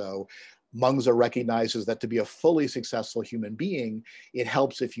conventions. So Mengzi recognizes that to be a fully successful human being, it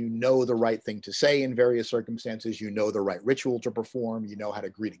helps if you know the right thing to say in various circumstances, you know the right ritual to perform, you know how to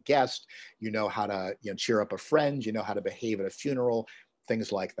greet a guest, you know how to cheer up a friend, you know how to behave at a funeral,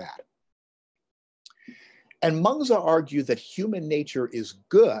 things like that. And Mengzi argued that human nature is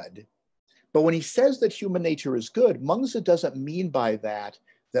good, but when he says that human nature is good, Mengzi doesn't mean by that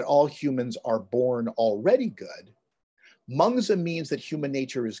all humans are born already good. Mengzi means that human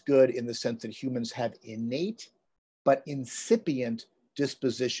nature is good in the sense that humans have innate but incipient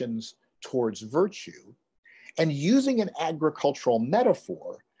dispositions towards virtue. And using an agricultural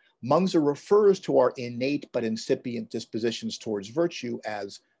metaphor, Mengzi refers to our innate but incipient dispositions towards virtue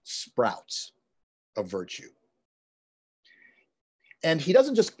as sprouts of virtue. And he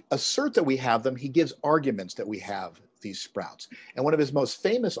doesn't just assert that we have them, he gives arguments that we have these sprouts. And one of his most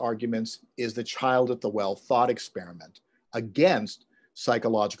famous arguments is the child at the well thought experiment against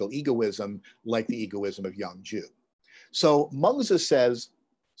psychological egoism, like the egoism of Zhuangzi. So Mengzi says,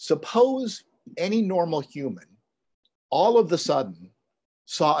 suppose any normal human all of a sudden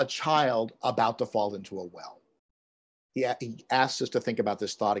saw a child about to fall into a well. He asks us to think about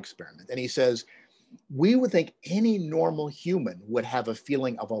this thought experiment. And he says, we would think any normal human would have a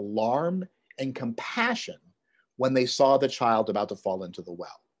feeling of alarm and compassion when they saw the child about to fall into the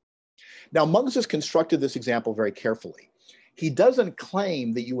well. Now, Mengzi has constructed this example very carefully. He doesn't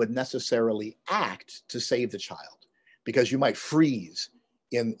claim that you would necessarily act to save the child, because you might freeze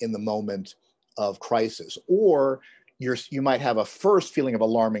in the moment of crisis, or you might have a first feeling of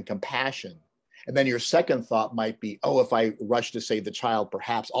alarm and compassion, and then your second thought might be, oh, if I rush to save the child,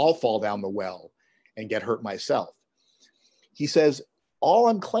 perhaps I'll fall down the well and get hurt myself. He says, all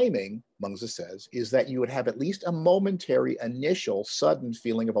I'm claiming, Mengzi says, is that you would have at least a momentary, initial, sudden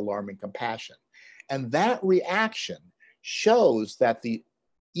feeling of alarm and compassion. And that reaction shows that the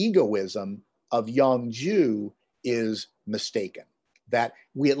egoism of Zhuangzi is mistaken, that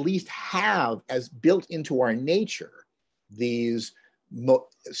we at least have, as built into our nature, these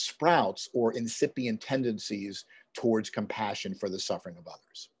sprouts or incipient tendencies towards compassion for the suffering of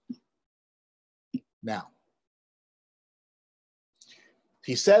others. Now,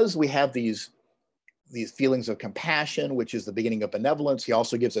 he says we have these feelings of compassion, which is the beginning of benevolence. He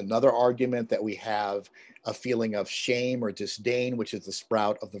also gives another argument that we have a feeling of shame or disdain, which is the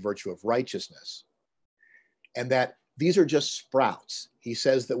sprout of the virtue of righteousness. And that these are just sprouts. He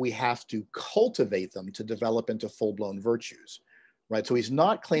says that we have to cultivate them to develop into full-blown virtues, right? So he's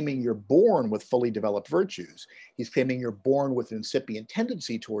not claiming you're born with fully developed virtues. He's claiming you're born with an incipient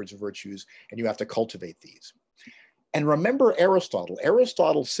tendency towards virtues, and you have to cultivate these. And remember Aristotle.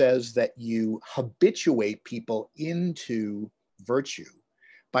 Aristotle says that you habituate people into virtue.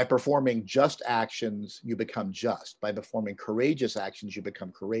 By performing just actions, you become just. By performing courageous actions, you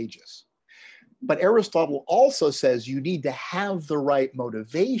become courageous. But Aristotle also says you need to have the right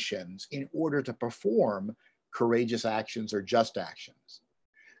motivations in order to perform courageous actions or just actions.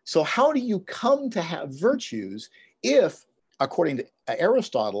 So how do you come to have virtues if, according to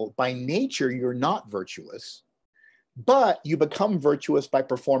Aristotle, by nature you're not virtuous, but you become virtuous by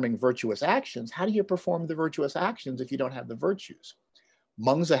performing virtuous actions? How do you perform the virtuous actions if you don't have the virtues?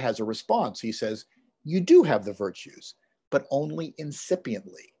 Mengzi has a response. He says, you do have the virtues, but only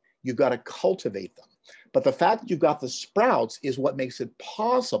incipiently. You've got to cultivate them. But the fact that you've got the sprouts is what makes it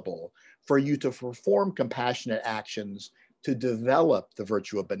possible for you to perform compassionate actions to develop the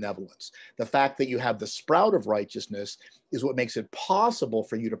virtue of benevolence. The fact that you have the sprout of righteousness is what makes it possible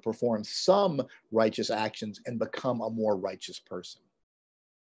for you to perform some righteous actions and become a more righteous person.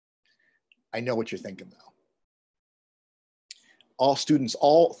 I know what you're thinking though. All students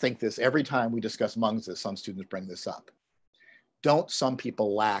all think this every time we discuss Mengzi. Some students bring this up. Don't some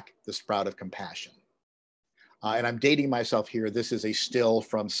people lack the sprout of compassion? And I'm dating myself here. This is a still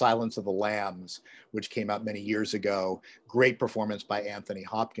from Silence of the Lambs, which came out many years ago. Great performance by Anthony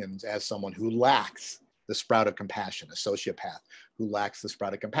Hopkins as someone who lacks the sprout of compassion, a sociopath who lacks the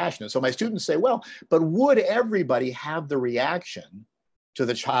sprout of compassion. And so my students say, well, but would everybody have the reaction to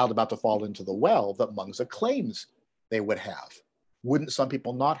the child about to fall into the well that Mengzi claims they would have? Wouldn't some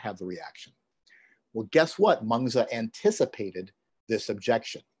people not have the reaction? Well, guess what? Mengzi anticipated this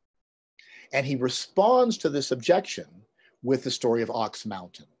objection. And he responds to this objection with the story of Ox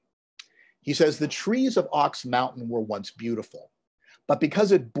Mountain. He says, the trees of Ox Mountain were once beautiful, but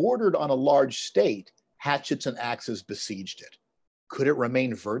because it bordered on a large state, hatchets and axes besieged it. Could it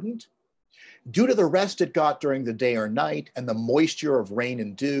remain verdant? Due to the rest it got during the day or night and the moisture of rain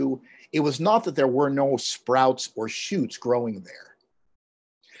and dew, it was not that there were no sprouts or shoots growing there.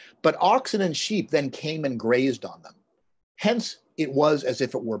 But oxen and sheep then came and grazed on them. Hence, it was as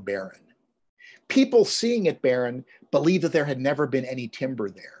if it were barren. People seeing it barren believed that there had never been any timber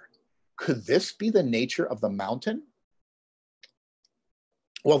there. Could this be the nature of the mountain?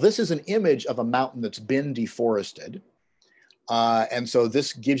 Well, this is an image of a mountain that's been deforested. And so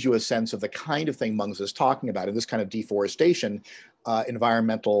this gives you a sense of the kind of thing Mengzi is talking about. And this kind of deforestation,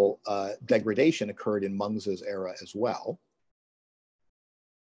 environmental degradation occurred in Mengzi's era as well.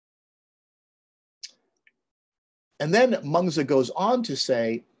 And then Mengzi goes on to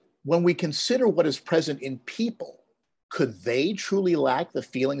say, when we consider what is present in people, could they truly lack the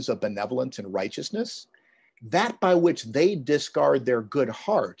feelings of benevolence and righteousness? That by which they discard their good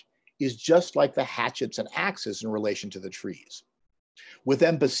heart is just like the hatchets and axes in relation to the trees. With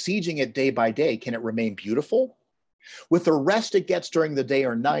them besieging it day by day, can it remain beautiful? With the rest it gets during the day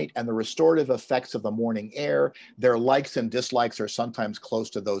or night and the restorative effects of the morning air, their likes and dislikes are sometimes close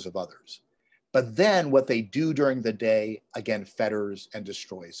to those of others. But then what they do during the day, again, fetters and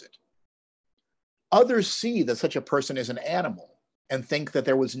destroys it. Others see that such a person is an animal and think that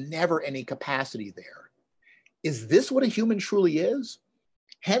there was never any capacity there. Is this what a human truly is?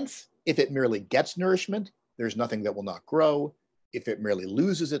 Hence, if it merely gets nourishment, there's nothing that will not grow. If it merely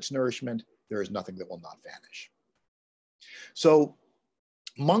loses its nourishment, there is nothing that will not vanish. So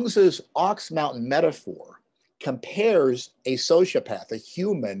Mengzi's Ox Mountain metaphor compares a sociopath, a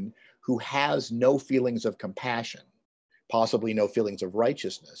human who has no feelings of compassion, possibly no feelings of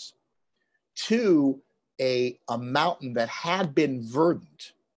righteousness, to a mountain that had been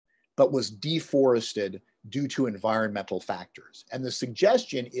verdant, but was deforested due to environmental factors. And the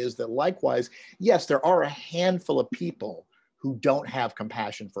suggestion is that likewise, yes, there are a handful of people who don't have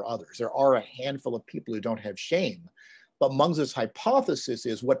compassion for others. There are a handful of people who don't have shame. But Mengzi's hypothesis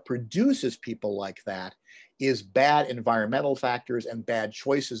is what produces people like that is bad environmental factors and bad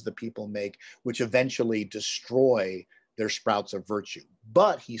choices that people make, which eventually destroy their sprouts of virtue.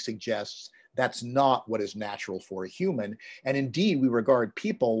 But he suggests that's not what is natural for a human. And indeed, we regard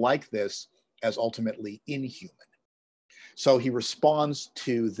people like this as ultimately inhuman. So he responds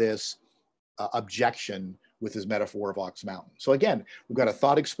to this objection with his metaphor of Ox Mountain. So again, we've got a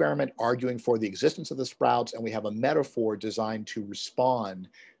thought experiment arguing for the existence of the sprouts, and we have a metaphor designed to respond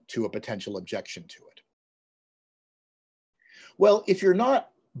to a potential objection to it. Well, if you're not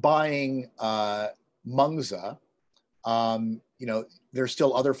buying Mengzi, there's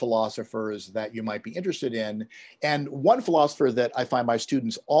still other philosophers that you might be interested in. And one philosopher that I find my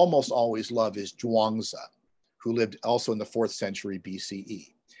students almost always love is Zhuangzi, who lived also in the 4th century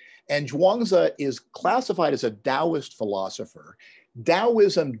BCE. And Zhuangzi is classified as a Taoist philosopher.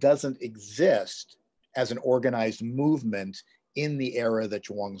 Taoism doesn't exist as an organized movement in the era that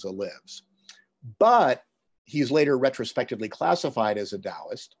Zhuangzi lives. But he's later retrospectively classified as a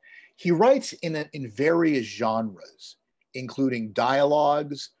Taoist. He writes in various genres, including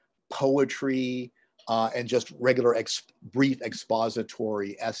dialogues, poetry, and just regular brief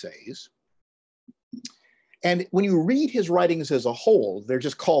expository essays. And when you read his writings as a whole, they're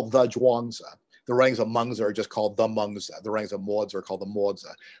just called the Zhuangzi. The writings of Mengzi are just called the Mengzi. The writings of Mozi are called the Mozi.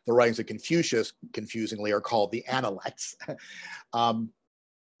 The writings of Confucius, confusingly, are called the Analects.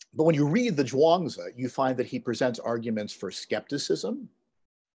 But when you read the Zhuangzi, you find that he presents arguments for skepticism,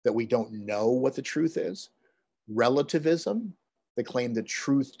 that we don't know what the truth is, relativism, the claim that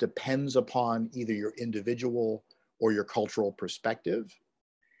truth depends upon either your individual or your cultural perspective,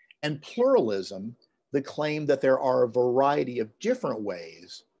 and pluralism, the claim that there are a variety of different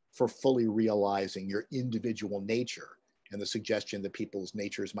ways for fully realizing your individual nature, and the suggestion that people's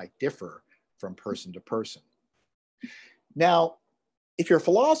natures might differ from person to person. Now, if you're a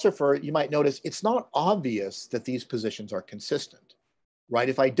philosopher, you might notice it's not obvious that these positions are consistent, right?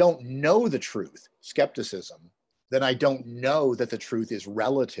 If I don't know the truth, skepticism, then I don't know that the truth is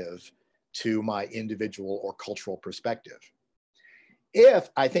relative to my individual or cultural perspective. If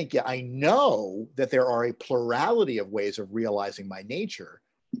I think, yeah, I know that there are a plurality of ways of realizing my nature,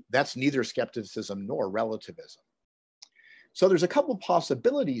 that's neither skepticism nor relativism. So there's a couple of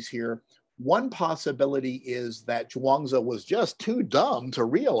possibilities here. One possibility is that Zhuangzi was just too dumb to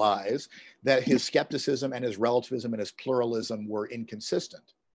realize that his skepticism and his relativism and his pluralism were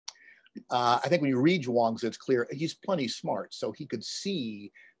inconsistent. I think when you read Zhuangzi, it's clear he's plenty smart, so he could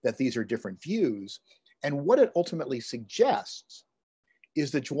see that these are different views. And what it ultimately suggests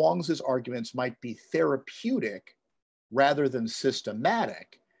is that Zhuangzi's arguments might be therapeutic rather than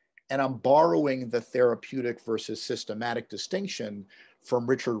systematic. And I'm borrowing the therapeutic versus systematic distinction from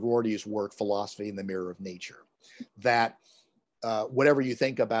Richard Rorty's work, Philosophy in the Mirror of Nature. That whatever you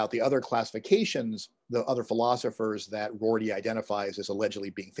think about the other classifications, the other philosophers that Rorty identifies as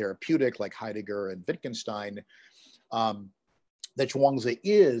allegedly being therapeutic, like Heidegger and Wittgenstein, that Zhuangzi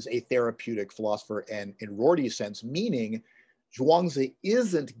is a therapeutic philosopher, and in Rorty's sense, meaning Zhuangzi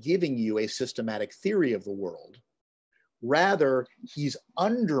isn't giving you a systematic theory of the world. Rather, he's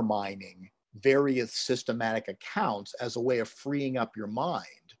undermining various systematic accounts as a way of freeing up your mind.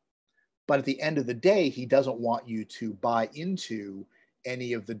 But at the end of the day, he doesn't want you to buy into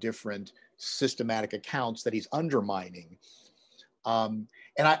any of the different systematic accounts that he's undermining. And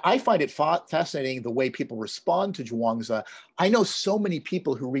I find it fascinating the way people respond to Zhuangzi. I know so many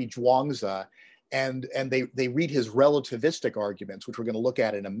people who read Zhuangzi and they read his relativistic arguments, which we're going to look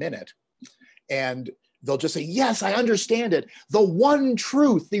at in a minute. And they'll just say, yes, I understand it. The one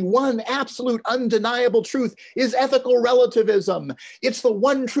truth, the one absolute undeniable truth is ethical relativism. It's the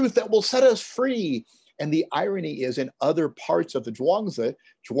one truth that will set us free. And the irony is in other parts of the Zhuangzi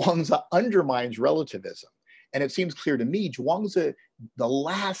undermines relativism. And it seems clear to me, the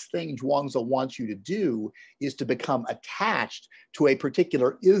last thing Zhuangzi wants you to do is to become attached to a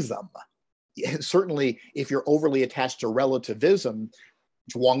particular ism. And certainly, if you're overly attached to relativism,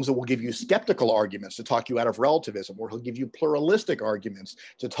 Zhuangzi will give you skeptical arguments to talk you out of relativism, or he'll give you pluralistic arguments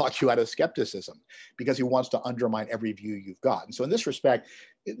to talk you out of skepticism, because he wants to undermine every view you've got. And so in this respect,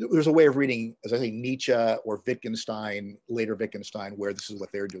 there's a way of reading, as I say, Nietzsche or Wittgenstein, later Wittgenstein, where this is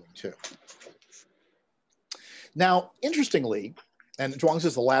what they're doing too. Now, interestingly, and Zhuangzi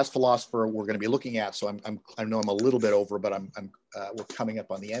is the last philosopher we're going to be looking at, so I know I'm a little bit over, but we're coming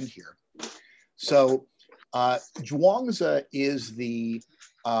up on the end here. So Zhuangzi is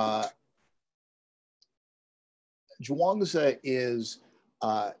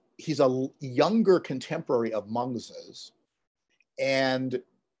he's a younger contemporary of Mengzi's, and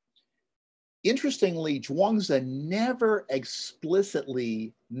interestingly, Zhuangzi never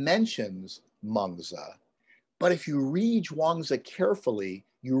explicitly mentions Mengzi, but if you read Zhuangzi carefully,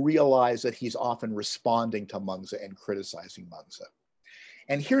 you realize that he's often responding to Mengzi and criticizing Mengzi.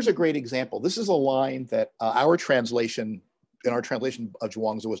 And here's a great example. This is a line that our translation of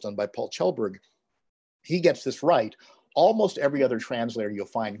Zhuangzi was done by Paul Chelberg. He gets this right. Almost every other translator you'll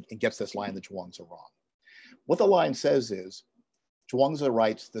find gets this line that Zhuangzi wrong. What the line says is, Zhuangzi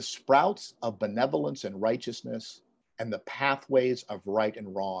writes, the sprouts of benevolence and righteousness and the pathways of right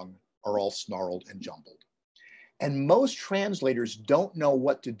and wrong are all snarled and jumbled. And most translators don't know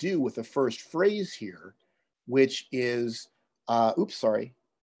what to do with the first phrase here, which is,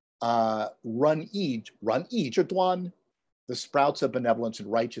 run each, the sprouts of benevolence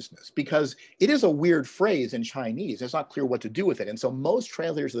and righteousness, because it is a weird phrase in Chinese. It's not clear what to do with it. And so most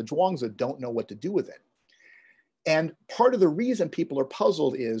translators of the Zhuangzi don't know what to do with it. And part of the reason people are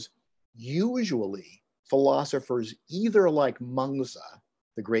puzzled is usually philosophers either like Mengzi,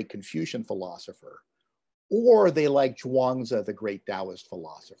 the great Confucian philosopher, or they like Zhuangzi, the great Taoist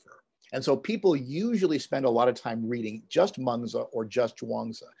philosopher. And so people usually spend a lot of time reading just Mengzi or just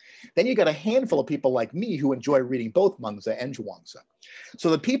Zhuangzi. Then you got a handful of people like me who enjoy reading both Mengzi and Zhuangzi. So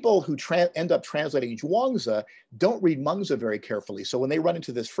the people who end up translating Zhuangzi don't read Mengzi very carefully. So when they run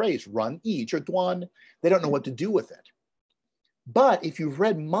into this phrase, run each or duan, they don't know what to do with it. But if you've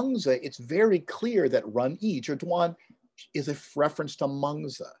read Mengzi, it's very clear that run each or duan is a reference to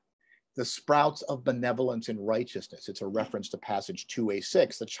Mengzi. The sprouts of benevolence and righteousness. It's a reference to passage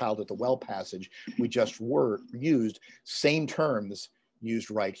 2a6, the child at the well passage we just used, same terms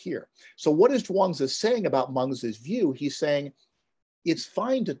used right here. So what is Zhuangzi saying about Mengzi's view? He's saying, it's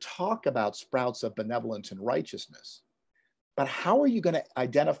fine to talk about sprouts of benevolence and righteousness, but how are you going to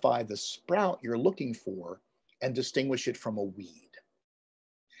identify the sprout you're looking for and distinguish it from a weed?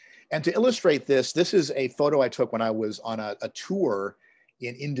 And to illustrate this, this is a photo I took when I was on a tour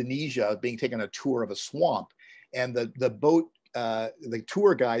in Indonesia, being taken a tour of a swamp. And the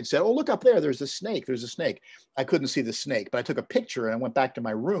tour guide said, oh, look up there, there's a snake, there's a snake. I couldn't see the snake, but I took a picture and I went back to my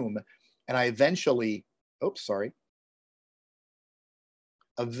room and I eventually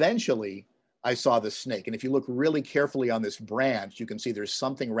I saw the snake. And if you look really carefully on this branch, you can see there's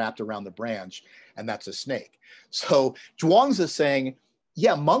something wrapped around the branch, and that's a snake. So Zhuangzi is saying,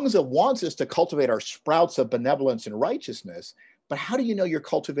 yeah, Mengzi wants us to cultivate our sprouts of benevolence and righteousness, but how do you know you're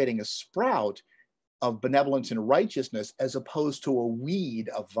cultivating a sprout of benevolence and righteousness as opposed to a weed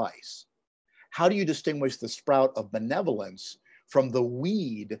of vice? How do you distinguish the sprout of benevolence from the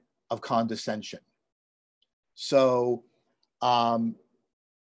weed of condescension? So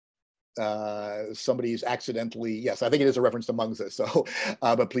somebody's accidentally, yes, I think it is a reference to Mengzi, so,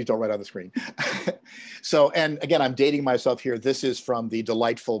 but please don't write on the screen. So, and again, I'm dating myself here. This is from the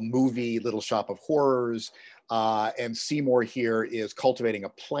delightful movie Little Shop of Horrors. And Seymour here is cultivating a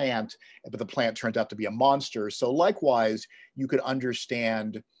plant, but the plant turns out to be a monster. So likewise, you could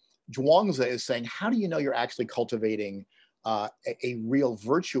understand Zhuangzi is saying, how do you know you're actually cultivating a real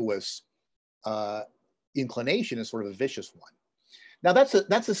virtuous inclination is sort of a vicious one? Now that's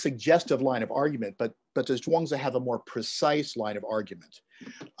a suggestive line of argument, but does Zhuangzi have a more precise line of argument?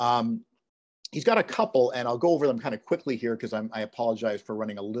 He's got a couple, and I'll go over them kind of quickly here because I apologize for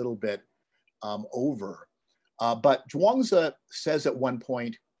running a little bit over. But Zhuangzi says at one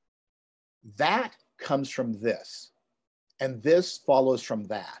point, that comes from this, and this follows from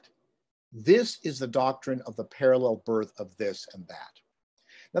that. This is the doctrine of the parallel birth of this and that.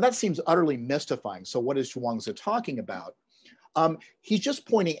 Now that seems utterly mystifying. So what is Zhuangzi talking about? He's just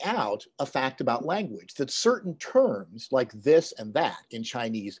pointing out a fact about language, that certain terms like this and that, in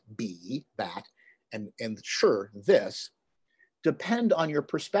Chinese, be, that, and sure, this, depend on your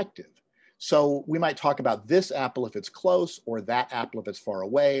perspective. So we might talk about this apple if it's close, or that apple if it's far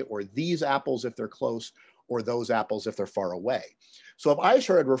away, or these apples if they're close, or those apples if they're far away. So if I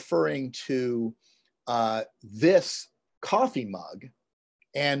started referring to this coffee mug,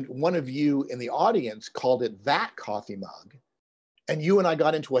 and one of you in the audience called it that coffee mug, and you and I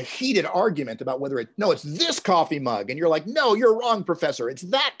got into a heated argument about whether it's this coffee mug, and you're like, no, you're wrong, professor, it's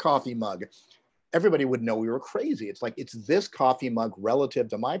that coffee mug. Everybody would know we were crazy. It's like, it's this coffee mug relative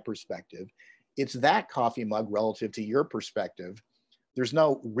to my perspective. It's that coffee mug relative to your perspective. There's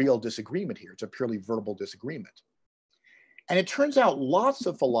no real disagreement here. It's a purely verbal disagreement. And it turns out lots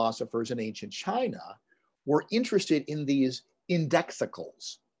of philosophers in ancient China were interested in these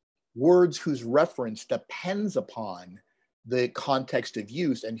indexicals, words whose reference depends upon the context of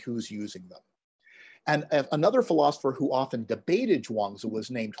use and who's using them. And another philosopher who often debated Zhuangzi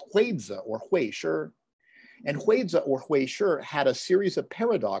was named Huizi or Huishi. And Huizi or Huishi had a series of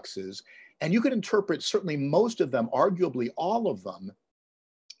paradoxes, and you could interpret certainly most of them, arguably all of them,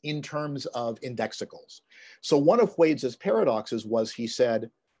 in terms of indexicals. So one of Huizi's paradoxes was, he said,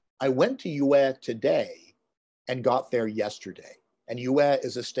 I went to Yue today and got there yesterday. And Yue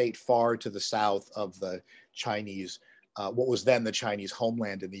is a state far to the south of the Chinese, what was then the Chinese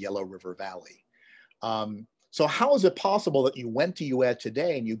homeland in the Yellow River Valley. So how is it possible that you went to Yue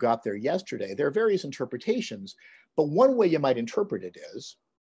today and you got there yesterday? There are various interpretations, but one way you might interpret it is,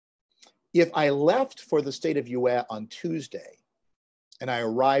 if I left for the state of Yue on Tuesday and I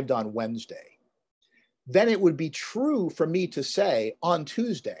arrived on Wednesday, then it would be true for me to say on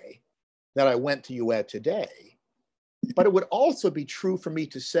Tuesday that I went to Yue today, but it would also be true for me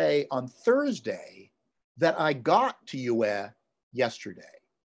to say on Thursday that I got to Yue yesterday.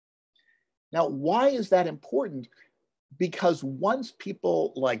 Now, why is that important? Because once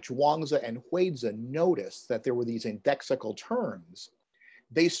people like Zhuangzi and Huizi noticed that there were these indexical terms,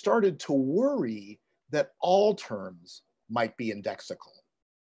 they started to worry that all terms might be indexical.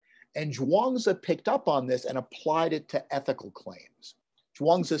 And Zhuangzi picked up on this and applied it to ethical claims.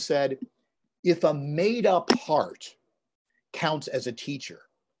 Zhuangzi said, if a made-up heart counts as a teacher,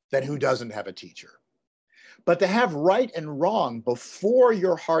 then who doesn't have a teacher? But to have right and wrong before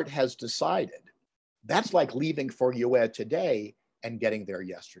your heart has decided, that's like leaving for Yue today and getting there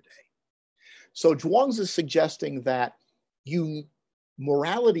yesterday. So Zhuangzi is suggesting that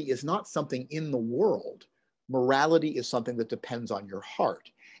morality is not something in the world. Morality is something that depends on your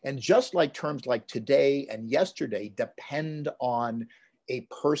heart. And just like terms like today and yesterday depend on a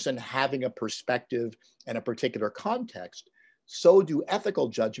person having a perspective and a particular context, so do ethical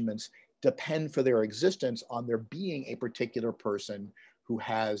judgments depend for their existence on there being a particular person who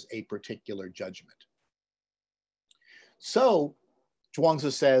has a particular judgment. So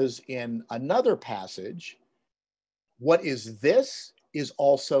Zhuangzi says in another passage, what is this is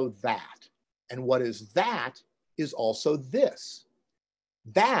also that, and what is that is also this.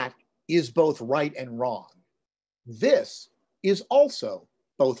 That is both right and wrong. This is also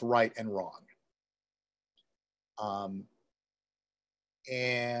both right and wrong.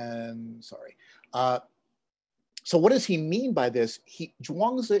 So what does he mean by this?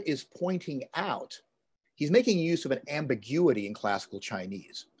 Zhuangzi is pointing out, he's making use of an ambiguity in classical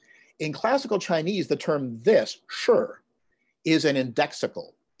Chinese. In classical Chinese, the term this, 是, is an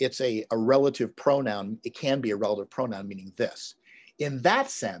indexical. It's a relative pronoun. It can be a relative pronoun, meaning this. In that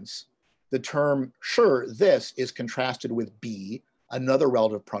sense, the term sure, this is contrasted with be, another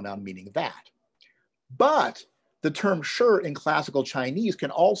relative pronoun meaning that. But the term sure in classical Chinese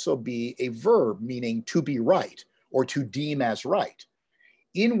can also be a verb meaning to be right or to deem as right,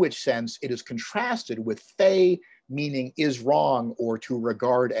 in which sense it is contrasted with fei, meaning is wrong or to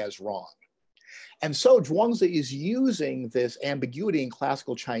regard as wrong. And so Zhuangzi is using this ambiguity in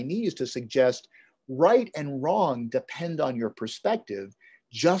classical Chinese to suggest right and wrong depend on your perspective,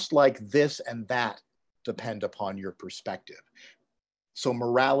 just like this and that depend upon your perspective. So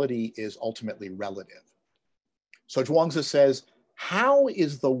morality is ultimately relative. So Zhuangzi says, how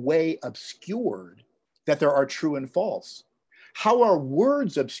is the way obscured that there are true and false? How are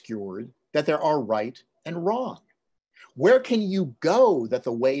words obscured that there are right and wrong? Where can you go that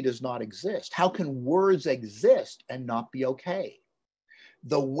the way does not exist? How can words exist and not be okay?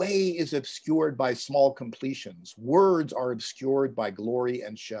 The way is obscured by small completions. Words are obscured by glory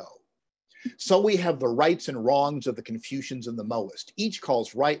and show. So we have the rights and wrongs of the Confucians and the Mohists. Each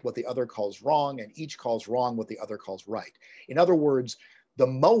calls right what the other calls wrong, and each calls wrong what the other calls right. In other words, the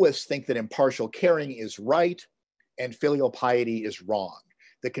Mohists think that impartial caring is right and filial piety is wrong.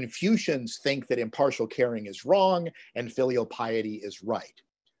 The Confucians think that impartial caring is wrong and filial piety is right.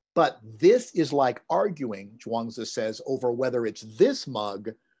 But this is like arguing, Zhuangzi says, over whether it's this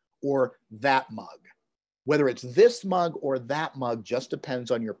mug or that mug. Whether it's this mug or that mug just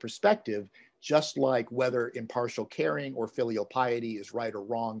depends on your perspective, just like whether impartial caring or filial piety is right or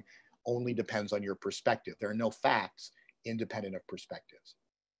wrong only depends on your perspective. There are no facts independent of perspectives.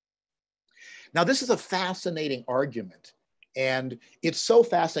 Now, this is a fascinating argument. And it's so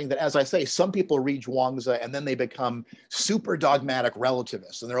fascinating that, as I say, some people read Zhuangzi and then they become super dogmatic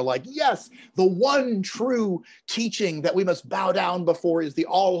relativists. And they're like, yes, the one true teaching that we must bow down before is the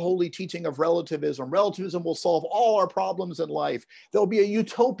all-holy teaching of relativism. Relativism will solve all our problems in life. There'll be a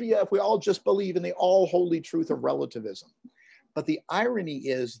utopia if we all just believe in the all-holy truth of relativism. But the irony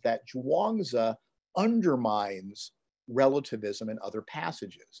is that Zhuangzi undermines relativism in other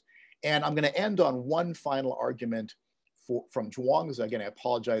passages. And I'm going to end on one final argument from Zhuangzi. Again, I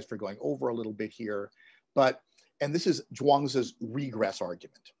apologize for going over a little bit here, and this is Zhuangzi's regress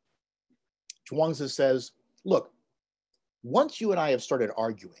argument. Zhuangzi says, look, once you and I have started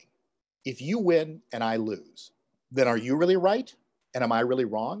arguing, if you win and I lose, then are you really right? And am I really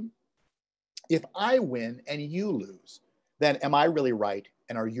wrong? If I win and you lose, then am I really right?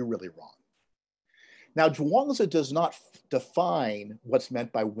 And are you really wrong? Now, Zhuangzi does not define what's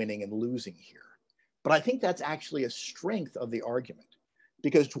meant by winning and losing here. But I think that's actually a strength of the argument,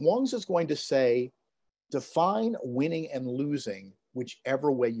 because Zhuangzi is going to say, define winning and losing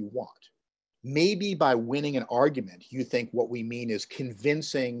whichever way you want. Maybe by winning an argument, you think what we mean is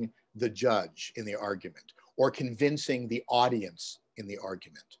convincing the judge in the argument or convincing the audience in the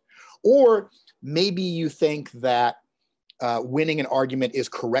argument. Or maybe you think that winning an argument is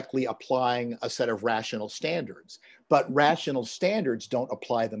correctly applying a set of rational standards, but rational standards don't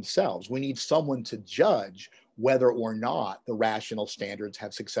apply themselves. We need someone to judge whether or not the rational standards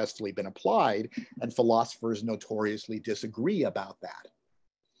have successfully been applied, and philosophers notoriously disagree about that.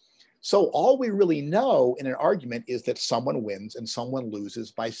 So all we really know in an argument is that someone wins and someone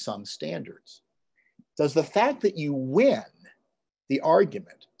loses by some standards. Does the fact that you win the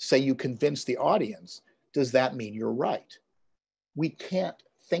argument, say you convince the audience, does that mean you're right? We can't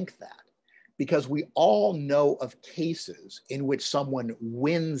think that, because we all know of cases in which someone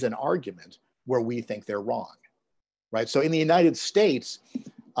wins an argument where we think they're wrong, right? So in the United States,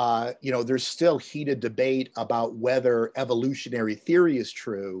 there's still heated debate about whether evolutionary theory is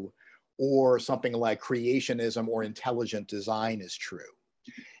true or something like creationism or intelligent design is true.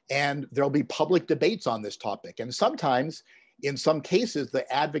 And there'll be public debates on this topic. And sometimes, in some cases,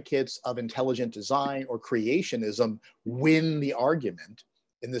 the advocates of intelligent design or creationism win the argument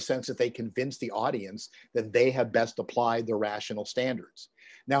in the sense that they convince the audience that they have best applied the rational standards.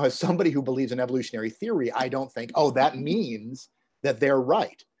 Now, as somebody who believes in evolutionary theory, I don't think, oh, that means that they're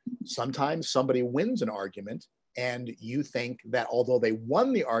right. Sometimes somebody wins an argument and you think that although they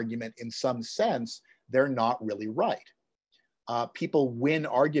won the argument in some sense, they're not really right. People win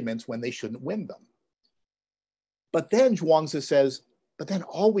arguments when they shouldn't win them. But then Zhuangzi says, but then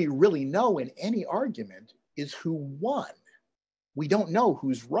all we really know in any argument is who won. We don't know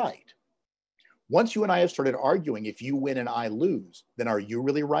who's right. Once you and I have started arguing, if you win and I lose, then are you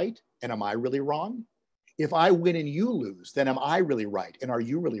really right? And am I really wrong? If I win and you lose, then am I really right? And are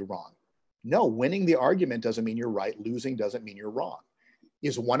you really wrong? No, winning the argument doesn't mean you're right. Losing doesn't mean you're wrong.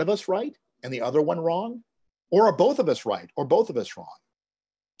 Is one of us right and the other one wrong? Or are both of us right, or both of us wrong?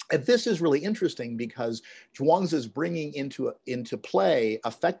 And this is really interesting because Zhuangzi is bringing into play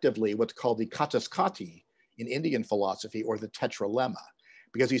effectively what's called the kataskati in Indian philosophy, or the tetralemma,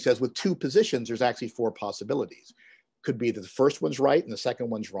 because he says with two positions, there's actually four possibilities. Could be that the first one's right and the second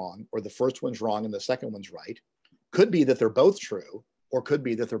one's wrong, or the first one's wrong and the second one's right. Could be that they're both true, or could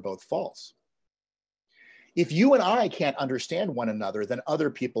be that they're both false. If you and I can't understand one another, then other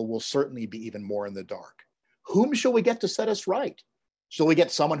people will certainly be even more in the dark. Whom shall we get to set us right? Shall we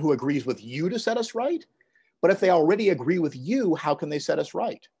get someone who agrees with you to set us right? But if they already agree with you, how can they set us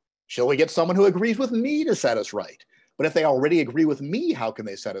right? Shall we get someone who agrees with me to set us right? But if they already agree with me, how can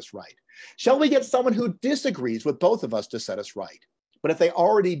they set us right? Shall we get someone who disagrees with both of us to set us right? But if they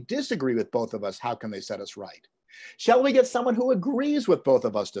already disagree with both of us, how can they set us right? Shall we get someone who agrees with both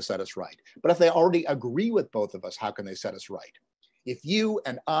of us to set us right? But if they already agree with both of us, how can they set us right? If you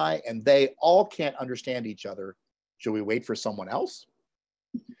and I and they all can't understand each other, should we wait for someone else?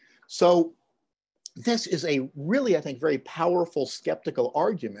 So this is a really, I think, very powerful skeptical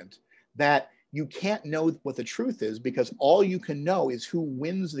argument that you can't know what the truth is, because all you can know is who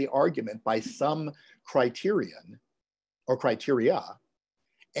wins the argument by some criterion or criteria.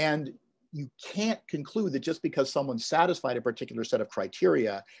 And you can't conclude that just because someone's satisfied a particular set of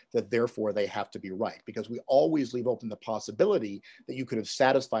criteria, that therefore they have to be right, because we always leave open the possibility that you could have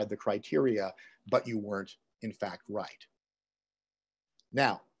satisfied the criteria, but you weren't in fact right.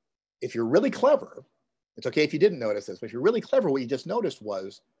 Now, if you're really clever, it's okay if you didn't notice this, but if you're really clever, what you just noticed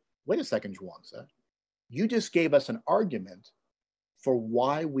was, wait a second, Zhuangzi, you just gave us an argument for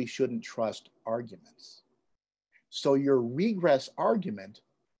why we shouldn't trust arguments. So your regress argument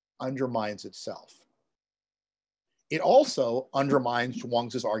undermines itself. It also undermines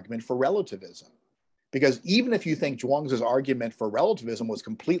Zhuangzi's argument for relativism, because even if you think Zhuangzi's argument for relativism was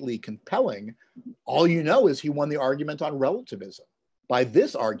completely compelling, all you know is he won the argument on relativism. By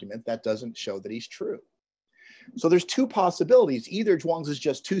this argument, that doesn't show that he's true. So there's two possibilities. Either Zhuangzi is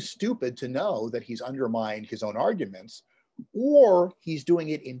just too stupid to know that he's undermined his own arguments, or he's doing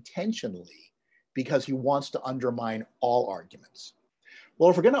it intentionally because he wants to undermine all arguments. Well,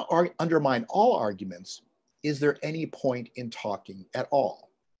 if we're going to undermine all arguments, is there any point in talking at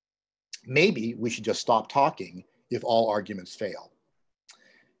all? Maybe we should just stop talking if all arguments fail.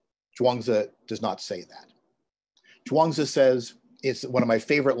 Zhuangzi does not say that. Zhuangzi says, it's one of my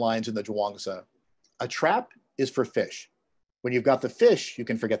favorite lines in the Zhuangzi, a trap is for fish. When you've got the fish, you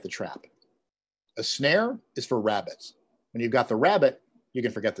can forget the trap. A snare is for rabbits. When you've got the rabbit, you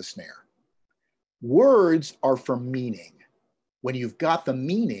can forget the snare. Words are for meaning. When you've got the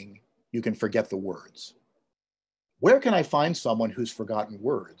meaning, you can forget the words. Where can I find someone who's forgotten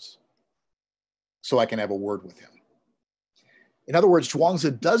words so I can have a word with him? In other words,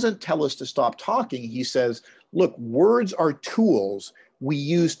 Zhuangzi doesn't tell us to stop talking. He says, look, words are tools we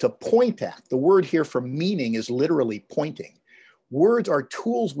use to point at. The word here for meaning is literally pointing. Words are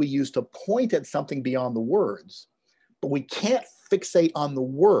tools we use to point at something beyond the words, but we can't fixate on the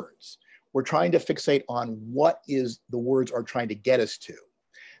words. We're trying to fixate on what is the words are trying to get us to.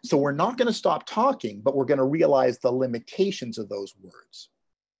 So we're not going to stop talking, but we're going to realize the limitations of those words.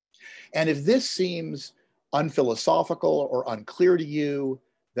 And if this seems unphilosophical or unclear to you,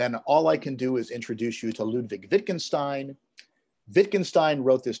 then all I can do is introduce you to Ludwig Wittgenstein. Wittgenstein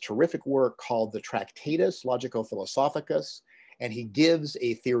wrote this terrific work called the Tractatus Logico-Philosophicus, and he gives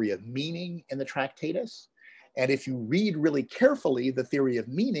a theory of meaning in the Tractatus. And if you read really carefully the theory of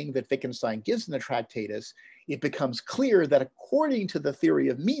meaning that Wittgenstein gives in the Tractatus, it becomes clear that according to the theory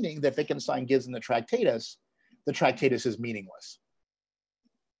of meaning that Wittgenstein gives in the Tractatus is meaningless.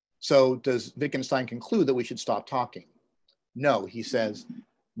 So does Wittgenstein conclude that we should stop talking? No, he says,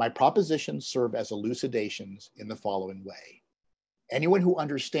 my propositions serve as elucidations in the following way. Anyone who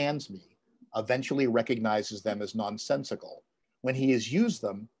understands me eventually recognizes them as nonsensical when he has used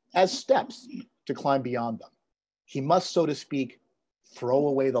them as steps to climb beyond them. He must, so to speak, throw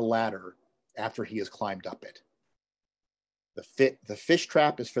away the ladder after he has climbed up it. The fish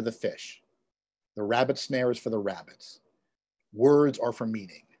trap is for the fish. The rabbit snare is for the rabbits. Words are for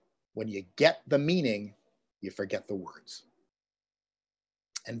meaning. When you get the meaning, you forget the words.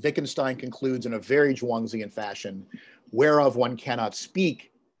 And Wittgenstein concludes in a very Zhuangzian fashion, whereof one cannot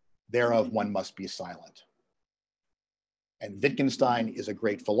speak, thereof one must be silent. And Wittgenstein is a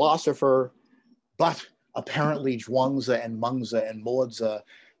great philosopher, but apparently Zhuangzi and Mengzi and Mozi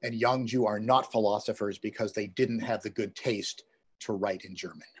and Yangju are not philosophers because they didn't have the good taste to write in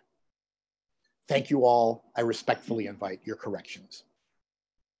German. Thank you all. I respectfully invite your corrections.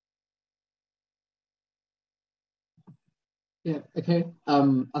 Yeah, okay.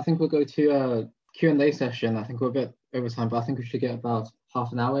 I think we'll go to Q&A session. I think we're a bit over time, but I think we should get about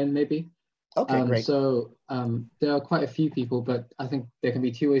half an hour in maybe. Okay, great. So there are quite a few people, but I think there can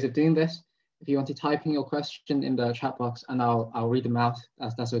be two ways of doing this. If you want to type in your question in the chat box and I'll read them out,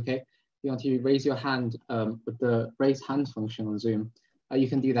 that's okay. If you want to raise your hand with the raise hand function on Zoom, you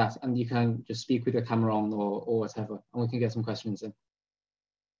can do that and you can just speak with your camera on or whatever, and we can get some questions in.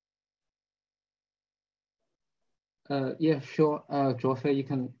 Yeah, sure. Yifei, you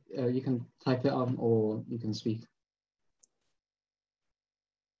can type it on or you can speak.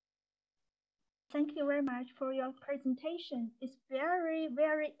 Thank you very much for your presentation. It's very,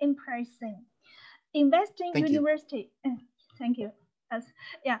 very impressive. In Western university, thank you.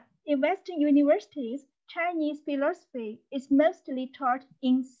 In Western universities, Chinese philosophy is mostly taught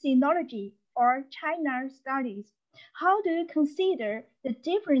in sinology or China studies. How do you consider the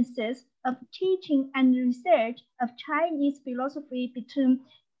differences of teaching and research of Chinese philosophy between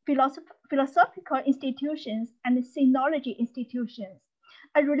philosophical institutions and sinology institutions?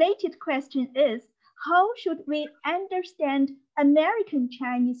 A related question is, how should we understand American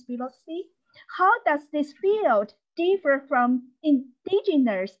Chinese philosophy? How does this field differ from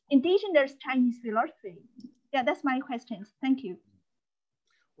indigenous Chinese philosophy? Yeah, that's my questions. Thank you.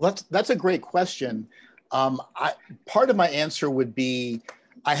 Well, that's a great question. Part of my answer would be,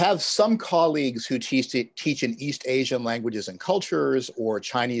 I have some colleagues who teach in East Asian languages and cultures or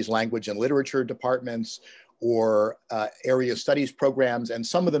Chinese language and literature departments or area studies programs, and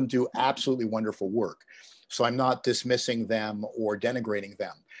some of them do absolutely wonderful work. So I'm not dismissing them or denigrating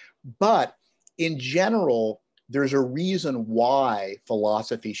them. But in general, there's a reason why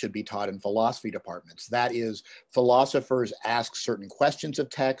philosophy should be taught in philosophy departments. That is, philosophers ask certain questions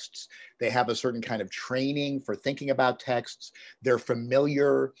of texts. They have a certain kind of training for thinking about texts. They're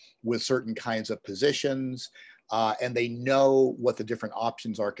familiar with certain kinds of positions, and they know what the different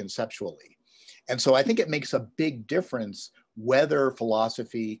options are conceptually. And so I think it makes a big difference whether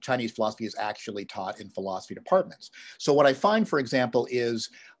Chinese philosophy is actually taught in philosophy departments. So what I find, for example, is,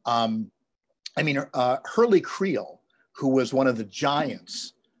 Hurley Creel, who was one of the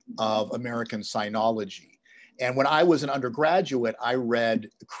giants of American sinology. And when I was an undergraduate, I read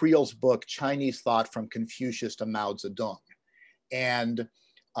Creel's book, Chinese Thought from Confucius to Mao Zedong. And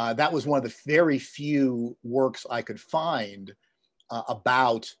that was one of the very few works I could find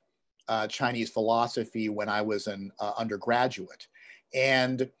about Chinese philosophy when I was an undergraduate.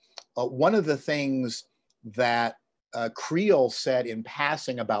 And one of the things that Creel said in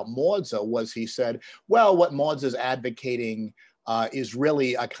passing about Mozi was, he said, well, what Mozi is advocating is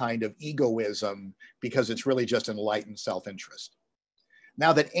really a kind of egoism because it's really just enlightened self-interest.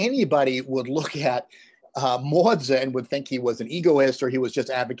 Now, that anybody would look at Mozi and would think he was an egoist or he was just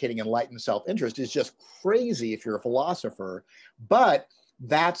advocating enlightened self-interest is just crazy if you're a philosopher. But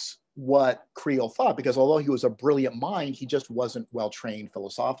that's what Creel thought, because although he was a brilliant mind, he just wasn't well trained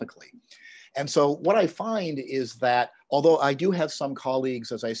philosophically. And so what I find is that although I do have some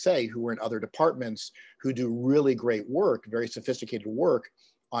colleagues, as I say, who are in other departments who do really great work, very sophisticated work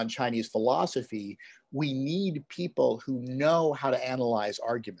on Chinese philosophy, we need people who know how to analyze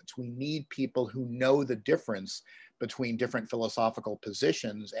arguments. We need people who know the difference between different philosophical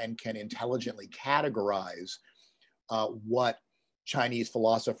positions and can intelligently categorize what Chinese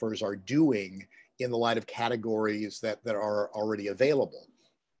philosophers are doing in the light of categories that are already available.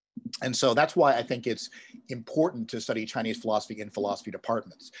 And so that's why I think it's important to study Chinese philosophy in philosophy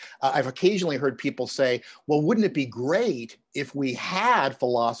departments. I've occasionally heard people say, well, wouldn't it be great if we had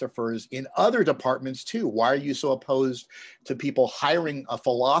philosophers in other departments too? Why are you so opposed to people hiring a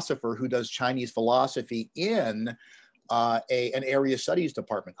philosopher who does Chinese philosophy in an area studies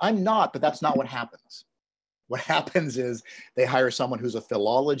department? I'm not, but that's not what happens. What happens is they hire someone who's a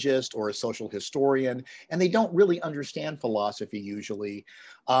philologist or a social historian, and they don't really understand philosophy usually.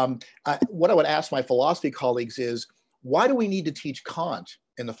 What I would ask my philosophy colleagues is, why do we need to teach Kant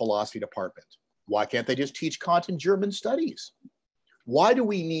in the philosophy department? Why can't they just teach Kant in German studies? Why do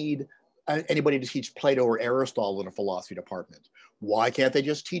we need anybody to teach Plato or Aristotle in a philosophy department? Why can't they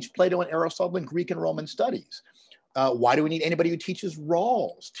just teach Plato and Aristotle in Greek and Roman studies? Why do we need anybody who teaches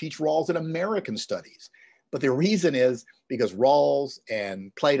Rawls, teach Rawls in American studies? But the reason is because Rawls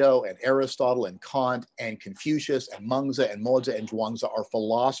and Plato and Aristotle and Kant and Confucius and Mengzi and Mozi and Zhuangzi are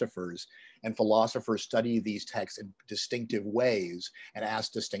philosophers, and philosophers study these texts in distinctive ways and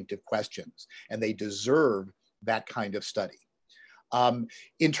ask distinctive questions, and they deserve that kind of study.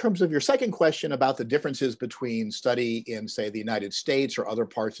 In terms of your second question about the differences between study in, say, the United States or other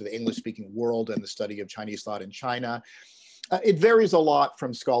parts of the English-speaking world and the study of Chinese thought in China, it varies a lot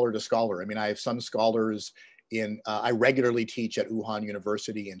from scholar to scholar. I mean, I have some scholars I regularly teach at Wuhan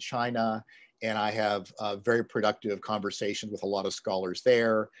University in China, and I have very productive conversations with a lot of scholars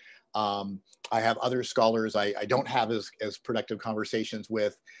there. I have other scholars I don't have as productive conversations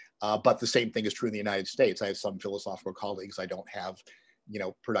with, but the same thing is true in the United States. I have some philosophical colleagues I don't have,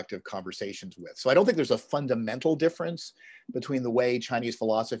 productive conversations with. So I don't think there's a fundamental difference between the way Chinese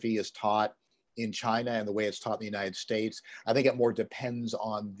philosophy is taught in China and the way it's taught in the United States. I think it more depends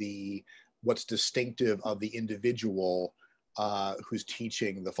on what's distinctive of the individual who's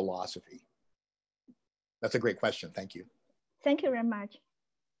teaching the philosophy. That's a great question. Thank you. Thank you very much.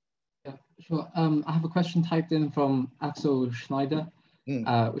 Yeah, sure. I have a question typed in from Axel Schneider,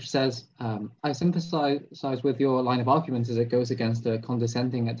 which says, I sympathize with your line of argument as it goes against the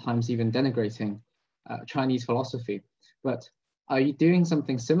condescending, at times even denigrating Chinese philosophy. But are you doing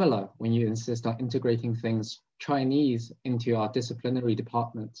something similar when you insist on integrating things Chinese into our disciplinary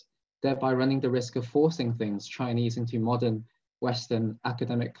department, thereby running the risk of forcing things Chinese into modern Western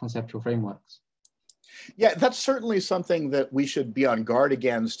academic conceptual frameworks? Yeah, that's certainly something that we should be on guard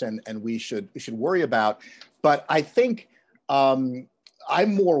against, and we should worry about. But I think I'm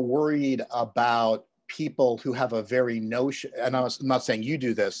more worried about people who have a very notion, and I'm not saying you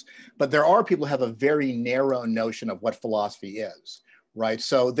do this, but there are people who have a very narrow notion of what philosophy is, right?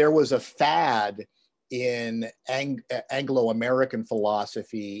 So there was a fad in Anglo-American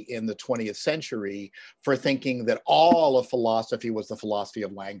philosophy in the 20th century for thinking that all of philosophy was the philosophy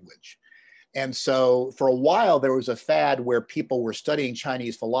of language. And so for a while, there was a fad where people were studying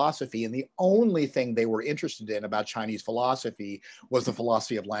Chinese philosophy, and the only thing they were interested in about Chinese philosophy was the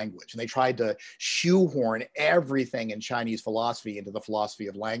philosophy of language. And they tried to shoehorn everything in Chinese philosophy into the philosophy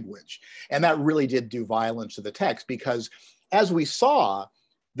of language. And that really did do violence to the text, because as we saw,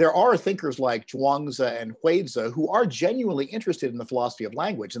 there are thinkers like Zhuangzi and Huizi who are genuinely interested in the philosophy of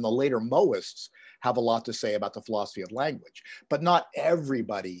language, and the later Moists have a lot to say about the philosophy of language. But not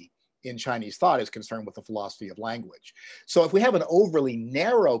everybody in Chinese thought is concerned with the philosophy of language. So if we have an overly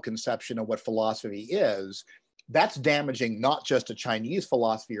narrow conception of what philosophy is, that's damaging not just to Chinese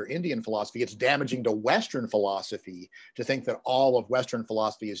philosophy or Indian philosophy, it's damaging to Western philosophy to think that all of Western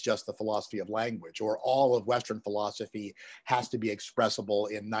philosophy is just the philosophy of language, or all of Western philosophy has to be expressible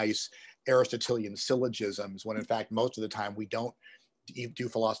in nice Aristotelian syllogisms, when in fact, most of the time we don't do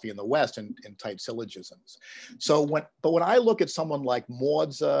philosophy in the West in tight syllogisms. So when I look at someone like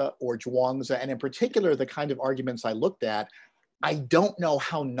Mozi or Zhuangzi, and in particular, the kind of arguments I looked at, I don't know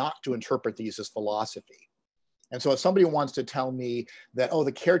how not to interpret these as philosophy. And so if somebody wants to tell me that, oh,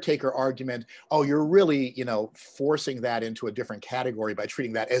 the caretaker argument, oh, you're really, forcing that into a different category by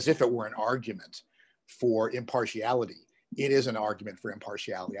treating that as if it were an argument for impartiality. It is an argument for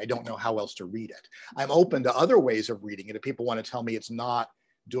impartiality. I don't know how else to read it. I'm open to other ways of reading it if people want to tell me it's not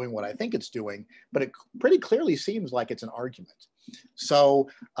doing what I think it's doing, but it pretty clearly seems like it's an argument. So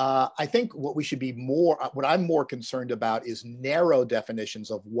I think what I'm more concerned about is narrow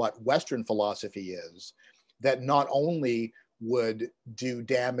definitions of what Western philosophy is, that not only would do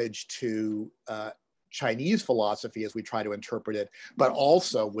damage to Chinese philosophy as we try to interpret it, but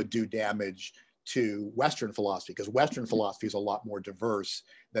also would do damage to Western philosophy, because Western philosophy is a lot more diverse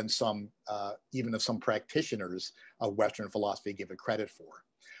than even some practitioners of Western philosophy give it credit for.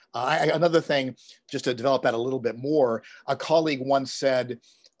 Another thing, just to develop that a little bit more, a colleague once said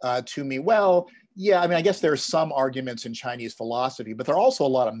to me, well, yeah, I mean, I guess there are some arguments in Chinese philosophy, but there are also a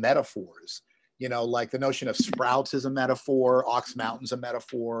lot of metaphors. Like the notion of sprouts is a metaphor, Ox Mountain's a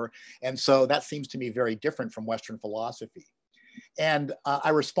metaphor. And so that seems to me very different from Western philosophy. And I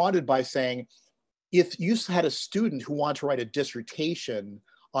responded by saying, if you had a student who wanted to write a dissertation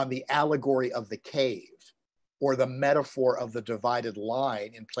on the allegory of the cave or the metaphor of the divided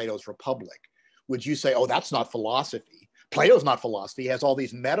line in Plato's Republic, would you say, oh, that's not philosophy? Plato's not philosophy. He has all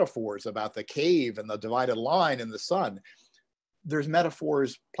these metaphors about the cave and the divided line and the sun. There's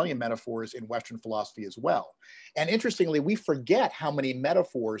metaphors, plenty of metaphors in Western philosophy as well. And interestingly, we forget how many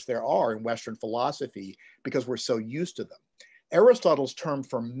metaphors there are in Western philosophy because we're so used to them. Aristotle's term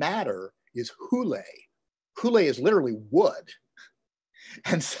for matter is hule. Hule is literally wood.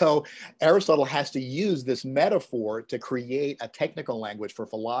 And so Aristotle has to use this metaphor to create a technical language for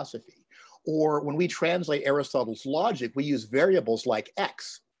philosophy. Or when we translate Aristotle's logic, we use variables like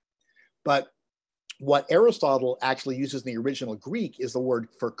x. But what Aristotle actually uses in the original Greek is the word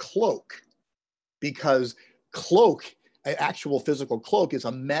for cloak, because cloak, an actual physical cloak, is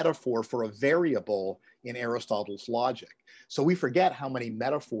a metaphor for a variable in Aristotle's logic. So we forget how many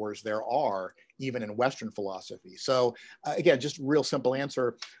metaphors there are even in Western philosophy. So again, just real simple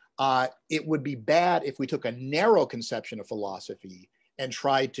answer. It would be bad if we took a narrow conception of philosophy and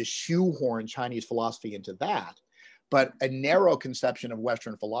tried to shoehorn Chinese philosophy into that. but a narrow conception of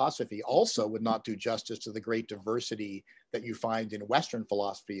Western philosophy also would not do justice to the great diversity that you find in Western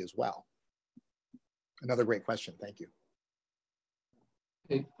philosophy as well. Another great question, thank you.